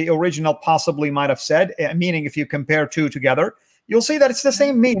what the original possibly might have said. Meaning, if you compare two together, you'll see that it's the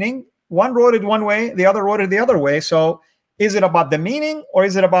same meaning. One wrote it one way, the other wrote it the other way. So is it about the meaning or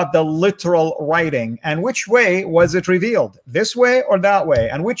is it about the literal writing? And which way was it revealed? This way or that way?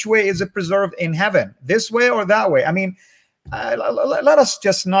 And which way is it preserved in heaven? This way or that way? I mean, let us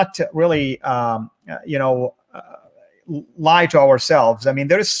just not really, lie to ourselves. I mean,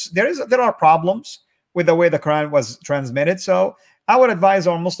 there are problems with the way the Quran was transmitted. So I would advise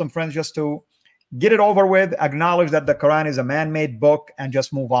our Muslim friends just to get it over with, acknowledge that the Quran is a man-made book, and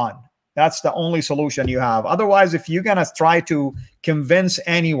just move on. That's the only solution you have. Otherwise, if you're gonna try to convince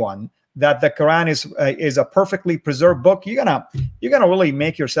anyone that the Quran is a perfectly preserved book, you're gonna really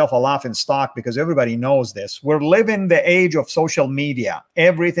make yourself a laughing stock, because everybody knows this. We're living the age of social media.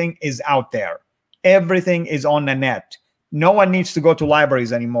 Everything is out there. Everything is on the net. No one needs to go to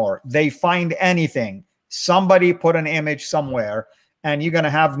libraries anymore. They find anything. Somebody put an image somewhere, and you're gonna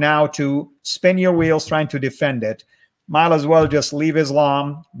have now to spin your wheels trying to defend it. Might as well just leave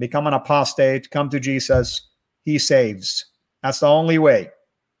Islam, become an apostate, come to Jesus. He saves. That's the only way.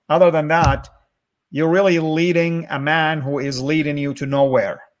 Other than that, you're really leading a man who is leading you to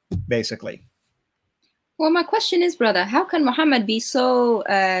nowhere, basically. Well, my question is, brother, how can Muhammad be so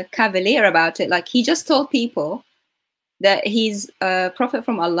cavalier about it? Like, he just told people that he's a prophet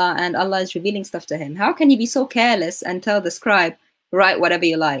from Allah and Allah is revealing stuff to him. How can he be so careless and tell the scribe, write whatever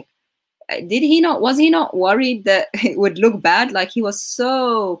you like? Was he not worried that it would look bad? Like, he was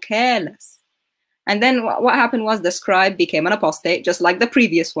so careless. And then what happened was the scribe became an apostate, just like the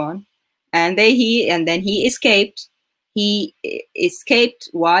previous one. And then he escaped. He escaped.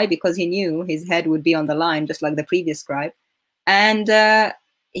 Why? Because he knew his head would be on the line, just like the previous scribe. And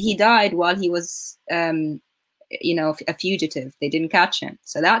he died while he was, a fugitive. They didn't catch him.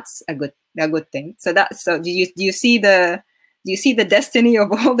 So that's a good thing. So do you see the destiny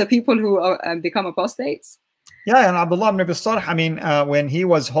of all the people who become apostates? Yeah, and Abdullah ibn Abi Sarh, I mean, when he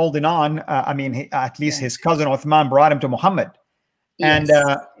was holding on, at least his cousin Uthman brought him to Muhammad. Yes.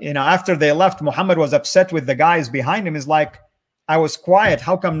 And, after they left, Muhammad was upset with the guys behind him. He's like, I was quiet.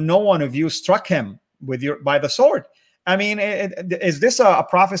 How come no one of you struck him by the sword? I mean, is this a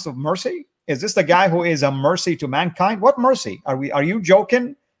prophet of mercy? Is this the guy who is a mercy to mankind? What mercy? Are you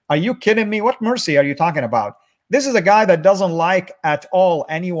joking? Are you kidding me? What mercy are you talking about? This is a guy that doesn't like at all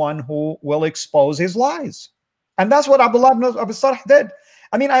anyone who will expose his lies. And that's what Abdullah ibn Abi Sarh did.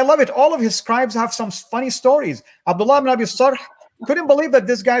 I mean, I love it. All of his scribes have some funny stories. Abdullah ibn Abi Sarh couldn't believe that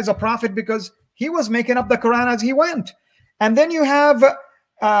this guy is a prophet because he was making up the Quran as he went. And then you have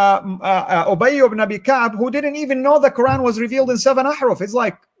Ubay ibn Abi Ka'b, who didn't even know the Quran was revealed in 7 ahruf. It's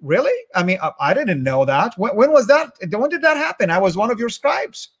like, really? I mean, I didn't know that. When was that? When did that happen? I was one of your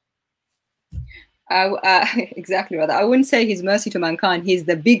scribes. Exactly, brother. I wouldn't say he's mercy to mankind. He's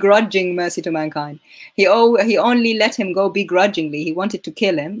the begrudging mercy to mankind. He only let him go begrudgingly. He wanted to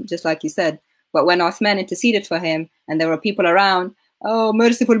kill him, just like you said. But when Uthman interceded for him and there were people around, oh,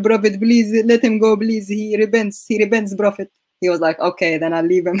 merciful prophet, please let him go, please. He repents, prophet. He was like, okay, then I'll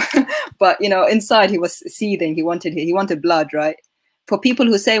leave him. But, inside he was seething. He wanted blood, right? For people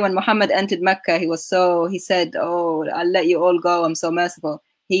who say when Muhammad entered Mecca, he said, oh, I'll let you all go. I'm so merciful.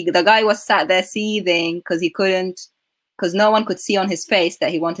 The guy was sat there seething because no one could see on his face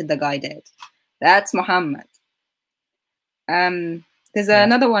that he wanted the guy dead. That's Muhammad. There's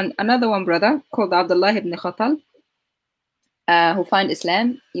another one, brother, called Abdullah ibn Khatal. who find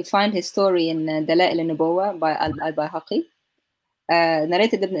Islam. You find his story in Dalail al-Nubuwwah by al-Bayhaqi.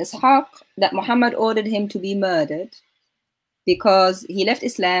 Narrated Ibn Ishaq that Muhammad ordered him to be murdered because he left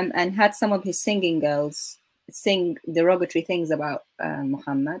Islam and had some of his singing girls sing derogatory things about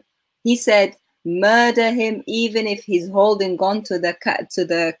Muhammad. He said, murder him even if he's holding on to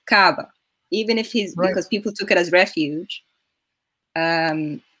the Kaaba, even if he's, Right. because people took it as refuge.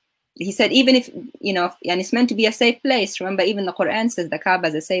 He said, even if, you know, and it's meant to be a safe place. Remember, even the Quran says the Kaaba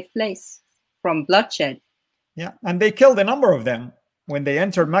is a safe place from bloodshed. Yeah, and they killed a number of them. When they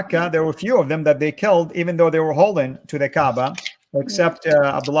entered Mecca, there were a few of them that they killed, even though they were holding to the Kaaba, except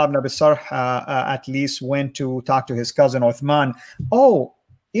Abdullah ibn Abi Sarh at least went to talk to his cousin Uthman. Oh,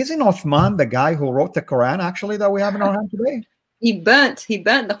 isn't Uthman the guy who wrote the Quran, actually, that we have in our hand today? He burnt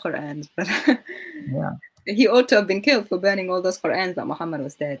the Quran. Yeah. He ought to have been killed for burning all those Qurans, but Muhammad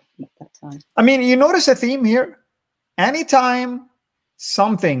was dead at that time. I mean, you notice a theme here? Anytime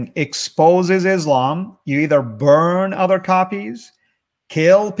something exposes Islam, you either burn other copies,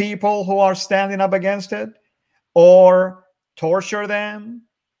 kill people who are standing up against it, or torture them,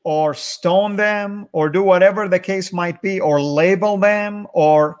 or stone them, or do whatever the case might be, or label them,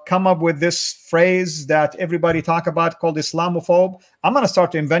 or come up with this phrase that everybody talk about called Islamophobe. I'm going to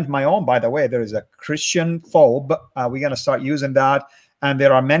start to invent my own, by the way. There is a Christian phobe. We're going to start using that. And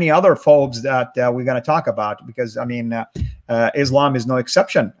there are many other phobes that we're going to talk about, because, I mean, Islam is no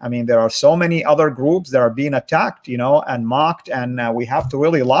exception. I mean, there are so many other groups that are being attacked, you know, and mocked, and we have to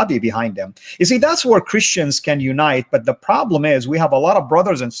really lobby behind them. You see, that's where Christians can unite. But the problem is we have a lot of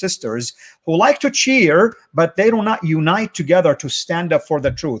brothers and sisters who like to cheer, but they do not unite together to stand up for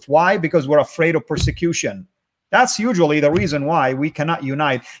the truth. Why? Because we're afraid of persecution. That's usually the reason why we cannot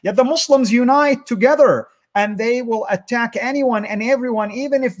unite. Yet the Muslims unite together, and they will attack anyone and everyone,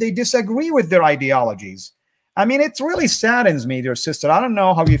 even if they disagree with their ideologies. I mean, it really saddens me, dear sister. I don't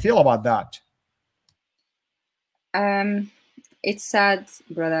know how you feel about that. It's sad,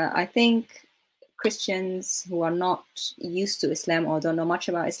 brother. I think Christians who are not used to Islam or don't know much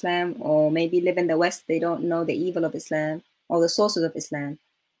about Islam, or maybe live in the West, they don't know the evil of Islam or the sources of Islam.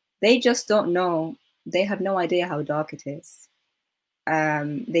 They just don't know. They have no idea how dark it is.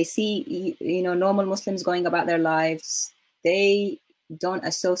 They see, you know, normal Muslims going about their lives. They don't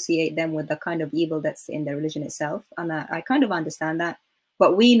associate them with the kind of evil that's in the religion itself. And I kind of understand that.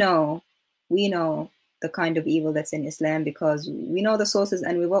 But we know the kind of evil that's in Islam, because we know the sources,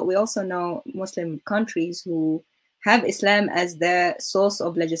 and we also know Muslim countries who have Islam as their source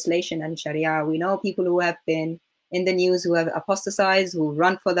of legislation and Sharia. We know people who have been in the news, who have apostatized, who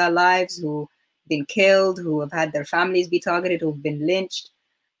run for their lives, who been killed, who have had their families be targeted, who've been lynched.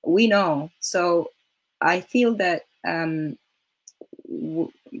 We know. So I feel that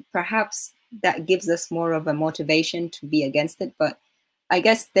perhaps that gives us more of a motivation to be against it. But I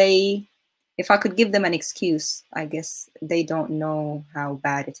guess if I could give them an excuse, I guess they don't know how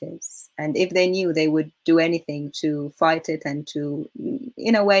bad it is. And if they knew, they would do anything to fight it and to,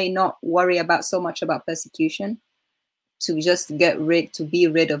 in a way, not worry about so much about persecution, to just be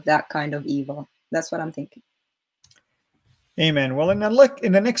rid of that kind of evil. That's what I'm thinking. Amen. Well, in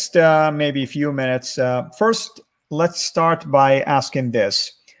the next maybe few minutes, first, let's start by asking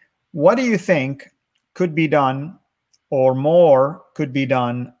this. What do you think could be done, or more could be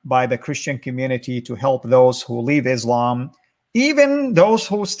done, by the Christian community to help those who leave Islam, even those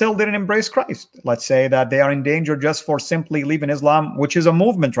who still didn't embrace Christ? Let's say that they are in danger just for simply leaving Islam, which is a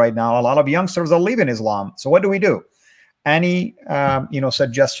movement right now. A lot of youngsters are leaving Islam. So what do we do? Any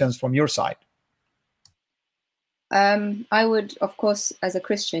suggestions from your side? I would, of course, as a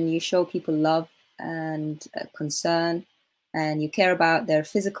Christian, you show people love and concern, and you care about their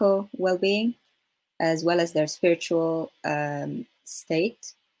physical well-being as well as their spiritual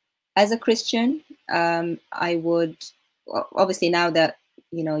state. As a Christian, I would, obviously, now that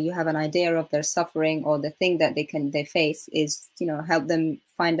you have an idea of their suffering or the thing that they face, is help them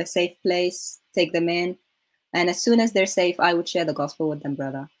find a safe place, take them in, and as soon as they're safe, I would share the gospel with them,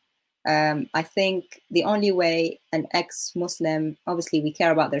 brother. I think the only way an ex-Muslim, obviously we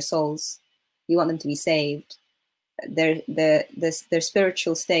care about their souls, we want them to be saved, their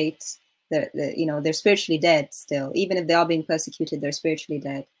spiritual state, they're spiritually dead still. Even if they are being persecuted, they're spiritually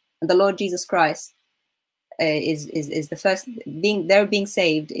dead. And the Lord Jesus Christ is the first. Being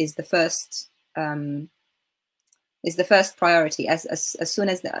saved is the first priority. As soon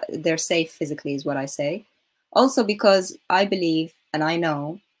as they're safe physically, is what I say. Also, because I believe, and I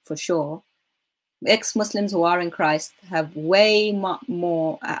know for sure, ex-Muslims who are in Christ have way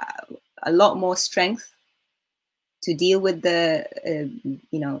more, a lot more strength to deal with the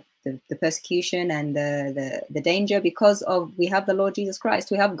persecution and the danger, because of we have the Lord Jesus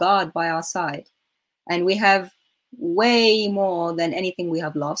Christ. We have God by our side, and we have way more than anything we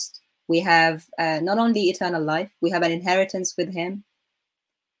have lost. We have not only eternal life, we have an inheritance with him.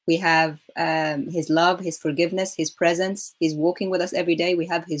 We have his love, his forgiveness, his presence. He's walking with us every day. We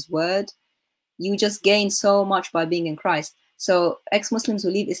have his word. You just gain so much by being in Christ. So ex-Muslims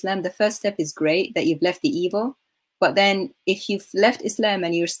who leave Islam, the first step is great, that you've left the evil. But then if you've left Islam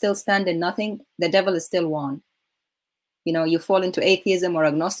and you're still standing nothing, the devil is still won. You know, you fall into atheism or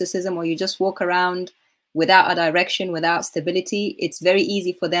agnosticism, or you just walk around without a direction, without stability. It's very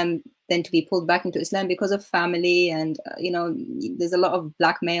easy for them then to be pulled back into Islam because of family, and you know, there's a lot of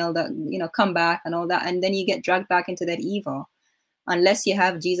blackmail that, you know, come back and all that, and then you get dragged back into that evil. Unless you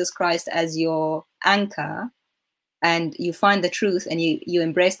have Jesus Christ as your anchor and you find the truth and you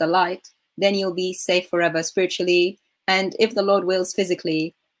embrace the light, then you'll be safe forever spiritually, and if the Lord wills,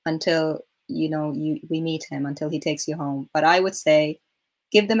 physically, until, you know, we meet him, until he takes you home. But I would say,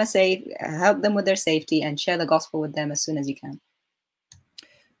 give them help them with their safety, and share the gospel with them as soon as you can.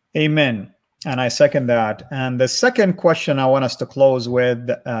 Amen. And I second that. And the second question I want us to close with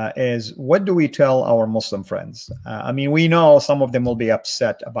is, what do we tell our Muslim friends? I mean, we know some of them will be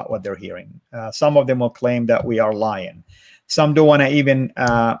upset about what they're hearing. Some of them will claim that we are lying. Some don't want to even,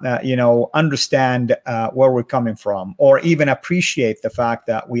 you know, understand where we're coming from, or even appreciate the fact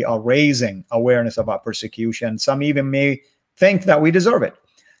that we are raising awareness about persecution. Some even may think that we deserve it.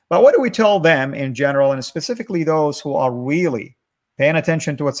 But what do we tell them in general, and specifically those who are really paying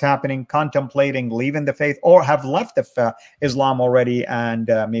attention to what's happening, contemplating leaving the faith, or have left the Islam already,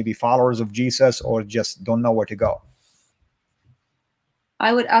 and maybe followers of Jesus, or just don't know where to go?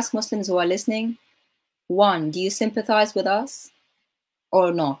 I would ask Muslims who are listening, one, do you sympathize with us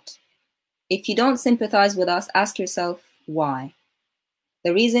or not? If you don't sympathize with us, ask yourself why.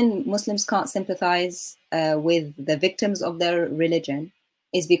 The reason Muslims can't sympathize with the victims of their religion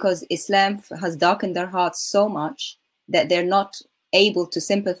is because Islam has darkened their hearts so much that they're not able to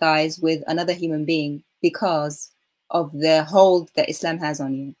sympathize with another human being because of the hold that Islam has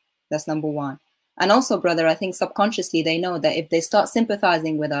on you. That's number one. And also, brother, I think subconsciously they know that if they start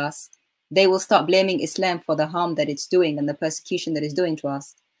sympathizing with us, they will start blaming Islam for the harm that it's doing and the persecution that it's doing to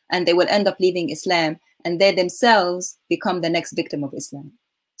us. And they will end up leaving Islam, and they themselves become the next victim of Islam.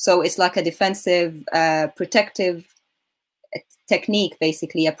 So it's like a defensive, protective technique,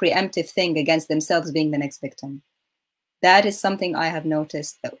 basically, a preemptive thing against themselves being the next victim. That is something I have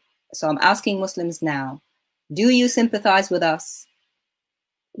noticed. So I'm asking Muslims now, do you sympathize with us,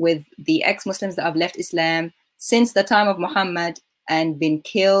 with the ex-Muslims that have left Islam since the time of Muhammad, and been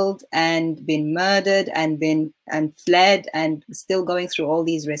killed and been murdered and fled and still going through all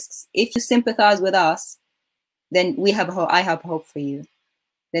these risks? If you sympathize with us, then I have hope for you.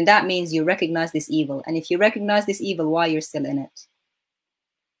 Then that means you recognize this evil. And if you recognize this evil, why you're still in it.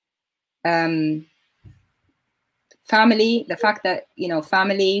 Family, the fact that, you know,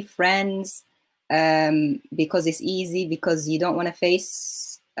 family, friends, because it's easy, because you don't want to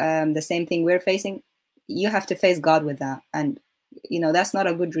face the same thing we're facing, you have to face God with that. And you know, that's not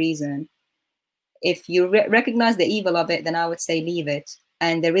a good reason. If you recognize the evil of it, then I would say leave it.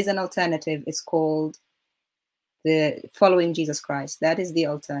 And there is an alternative. It's called the following Jesus Christ. That is the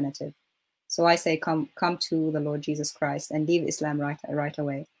alternative. So I say, come to the Lord Jesus Christ and leave Islam right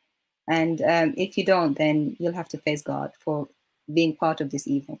away. And if you don't, then you'll have to face God for being part of this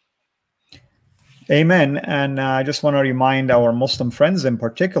evil. Amen. And I just want to remind our Muslim friends in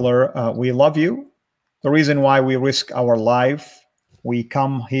particular, we love you. The reason why we risk our life, we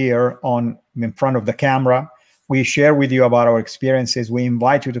come here in front of the camera, we share with you about our experiences, we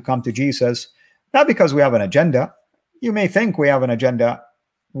invite you to come to Jesus, not because we have an agenda. You may think we have an agenda.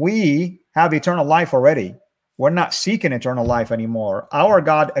 We have eternal life already. We're not seeking eternal life anymore. Our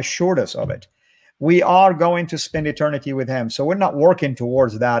God assured us of it. We are going to spend eternity with him. So we're not working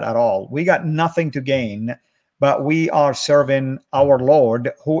towards that at all. We got nothing to gain, but we are serving our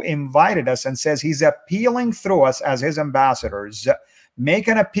Lord, who invited us and says he's appealing through us as his ambassadors. Make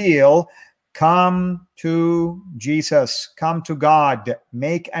an appeal. Come to Jesus. Come to God.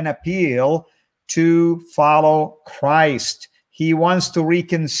 Make an appeal to follow Christ. He wants to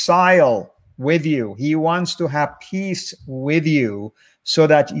reconcile with you. He wants to have peace with you so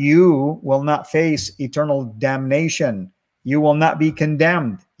that you will not face eternal damnation. You will not be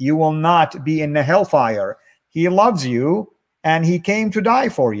condemned. You will not be in the hellfire. He loves you, and he came to die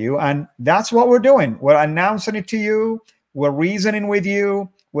for you. And that's what we're doing. We're announcing it to you. We're reasoning with you.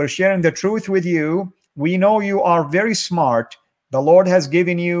 We're sharing the truth with you. We know you are very smart. The Lord has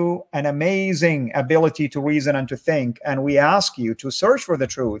given you an amazing ability to reason and to think. And we ask you to search for the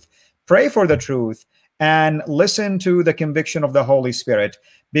truth, pray for the truth, and listen to the conviction of the Holy Spirit,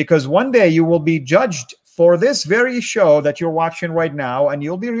 because one day you will be judged for this very show that you're watching right now, and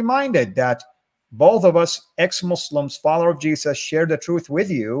you'll be reminded that both of us, ex-Muslims, follower of Jesus, shared the truth with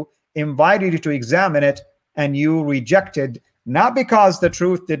you, invited you to examine it, and you rejected, not because the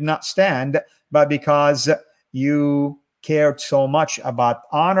truth did not stand, but because you cared so much about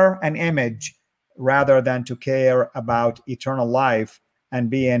honor and image rather than to care about eternal life and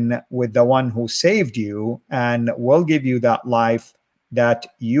being with the one who saved you and will give you that life that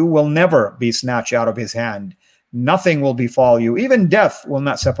you will never be snatched out of his hand. Nothing will befall you. Even death will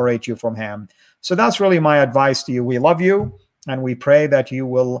not separate you from him. So that's really my advice to you. We love you, and we pray that you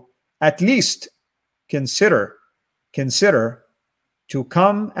will at least consider to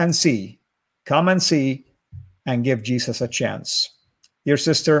come and see and give Jesus a chance. Dear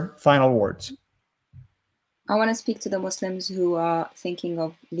sister, final words. I want to speak to the Muslims who are thinking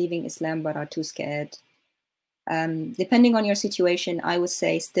of leaving Islam but are too scared. Depending on your situation, I would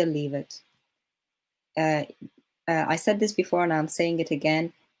say still leave it. I said this before and I'm saying it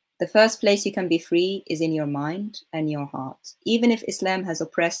again. The first place you can be free is in your mind and your heart. Even if Islam has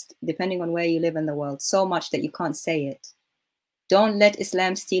oppressed, depending on where you live in the world, so much that you can't say it. Don't let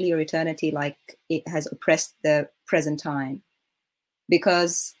Islam steal your eternity like it has oppressed the present time.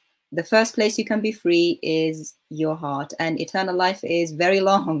 Because the first place you can be free is your heart, and eternal life is very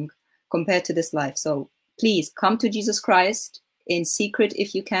long compared to this life. So please come to Jesus Christ in secret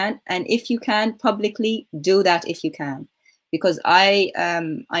if you can, and if you can publicly, do that if you can. Because I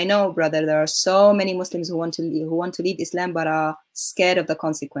know, brother, there are so many Muslims who want to leave Islam but are scared of the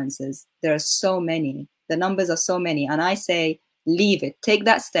consequences. There are so many. The numbers are so many, and I say leave it. Take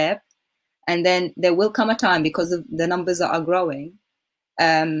that step, and then there will come a time, because of the numbers that are growing,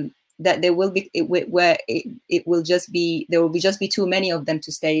 that there will be it will just be too many of them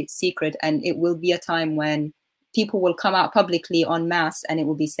to stay secret, and it will be a time when people will come out publicly en masse and it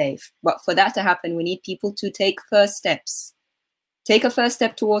will be safe. But for that to happen, we need people to take first steps. Take a first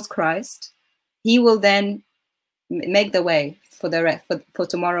step towards Christ. He will then make the way for for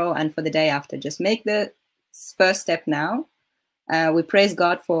tomorrow and for the day after. Just make the first step now. We praise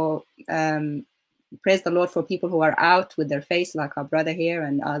God for praise the Lord for people who are out with their face, like our brother here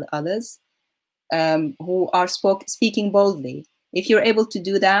and others, who are speaking boldly. If you're able to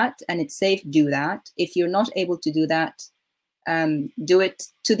do that and it's safe, do that. If you're not able to do that, do it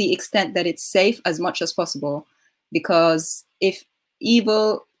to the extent that it's safe as much as possible. Because if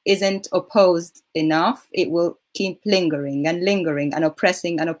evil isn't opposed enough, it will keep lingering and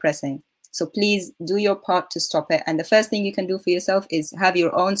oppressing. So please do your part to stop it. And the first thing you can do for yourself is have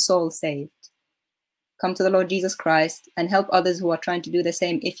your own soul saved. Come to the Lord Jesus Christ and help others who are trying to do the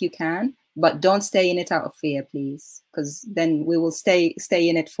same if you can, but don't stay in it out of fear, please, because then we will stay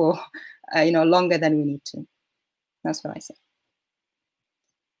in it for longer than we need to. That's what I say.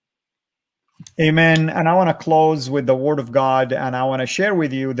 Amen. And I want to close with the word of God, and I want to share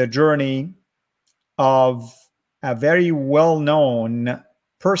with you the journey of a very well-known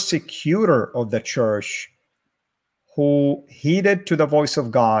persecutor of the church who heeded to the voice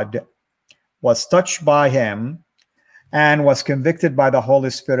of God, was touched by him, and was convicted by the Holy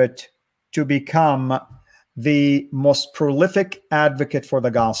Spirit to become the most prolific advocate for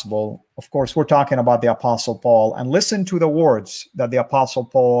the gospel. Of course, we're talking about the Apostle Paul. And listen to the words that the Apostle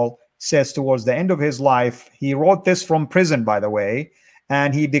Paul says towards the end of his life. He wrote this from prison, by the way,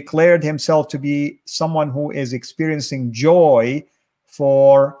 and he declared himself to be someone who is experiencing joy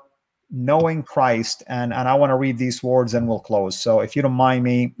for knowing Christ. And I want to read these words and we'll close. So if you don't mind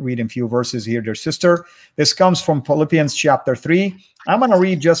me reading a few verses here, dear sister. This comes from Philippians chapter 3. I'm going to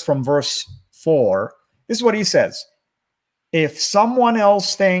read just from verse 4. This is what he says. If someone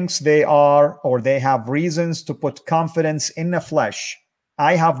else thinks they are or they have reasons to put confidence in the flesh,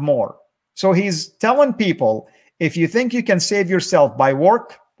 I have more. So he's telling people, if you think you can save yourself by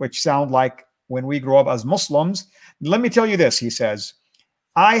work, which sound like when we grow up as Muslims, let me tell you this, he says,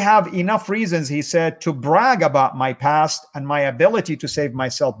 I have enough reasons, he said, to brag about my past and my ability to save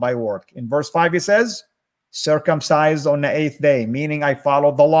myself by work. In verse 5, he says, circumcised on the 8th day, meaning I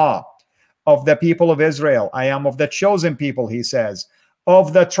followed the law of the people of Israel. I am of the chosen people, he says,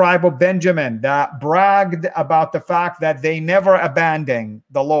 of the tribe of Benjamin, that bragged about the fact that they never abandoned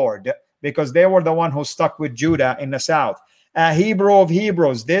the Lord because they were the one who stuck with Judah in the south. A Hebrew of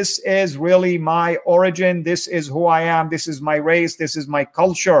Hebrews. This is really my origin. This is who I am. This is my race. This is my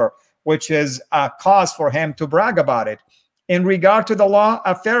culture, which is a cause for him to brag about it. In regard to the law,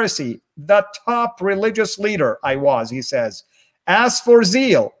 a Pharisee, the top religious leader I was, he says. As for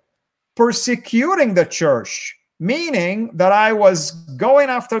zeal, persecuting the church, meaning that I was going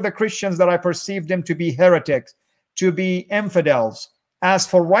after the Christians that I perceived them to be heretics, to be infidels. As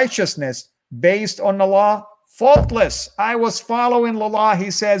for righteousness based on the law, faultless. I was following the law, he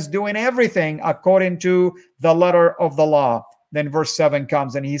says, doing everything according to the letter of the law. Then verse 7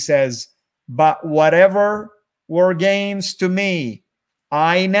 comes and he says, but whatever were gains to me,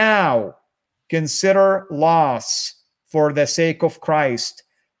 I now consider loss for the sake of Christ.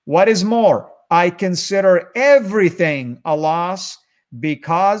 What is more, I consider everything a loss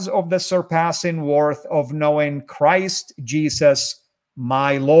because of the surpassing worth of knowing Christ Jesus,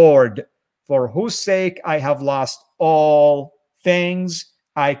 my Lord, for whose sake I have lost all things.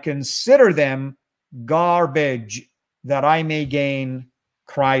 I consider them garbage, that I may gain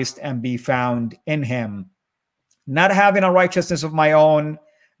Christ and be found in him. Not having a righteousness of my own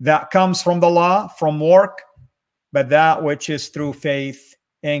that comes from the law, from work, but that which is through faith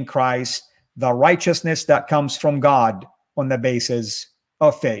in Christ, the righteousness that comes from God on the basis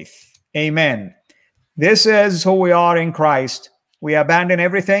of faith. Amen. This is who we are in Christ. We abandon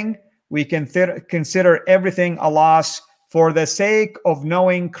everything. We consider everything a loss for the sake of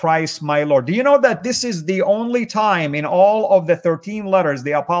knowing Christ, my Lord. Do you know that this is the only time in all of the 13 letters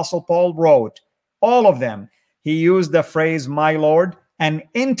the Apostle Paul wrote, all of them, he used the phrase, my Lord, an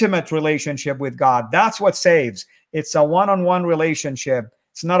intimate relationship with God. That's what saves. It's a one-on-one relationship.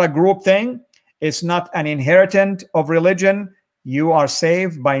 It's not a group thing. It's not an inheritance of religion. You are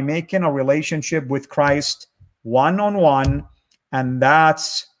saved by making a relationship with Christ one-on-one, and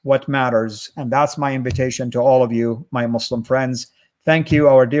that's what matters. And that's my invitation to all of you, my Muslim friends. Thank you,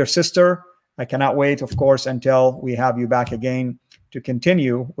 our dear sister. I cannot wait, of course, until we have you back again to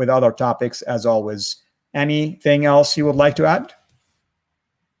continue with other topics as always. Anything else you would like to add?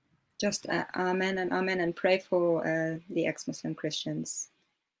 Just amen and amen, and pray for the ex-Muslim Christians,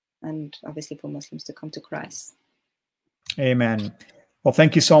 and obviously for Muslims to come to Christ. Amen. Well,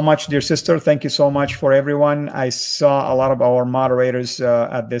 thank you so much, dear sister. Thank you so much for everyone. I saw a lot of our moderators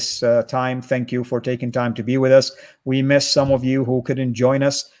at this time. Thank you for taking time to be with us. We missed some of you who couldn't join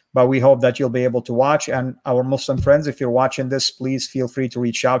us, but we hope that you'll be able to watch. And our Muslim friends, if you're watching this, please feel free to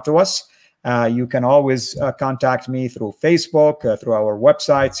reach out to us. You can always contact me through Facebook, through our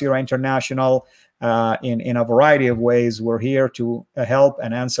website, CIRA International, in a variety of ways. We're here to help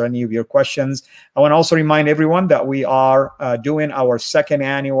and answer any of your questions. I want to also remind everyone that we are doing our second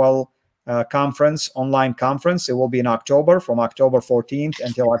annual conference, online conference. It will be in October, from October 14th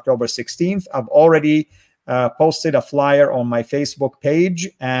until October 16th. I've already posted a flyer on my Facebook page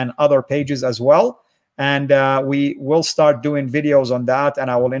and other pages as well. And we will start doing videos on that, and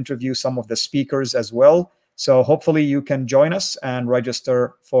I will interview some of the speakers as well. So hopefully you can join us and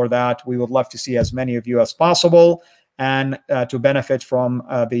register for that. We would love to see as many of you as possible, and to benefit from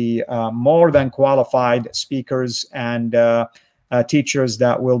the more than qualified speakers and teachers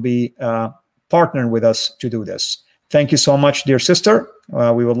that will be partnering with us to do this. Thank you so much, dear sister.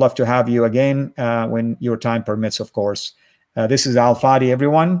 We would love to have you again when your time permits, of course. This is Al Fadi,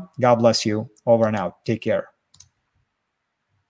 everyone. God bless you. Over and out. Take care.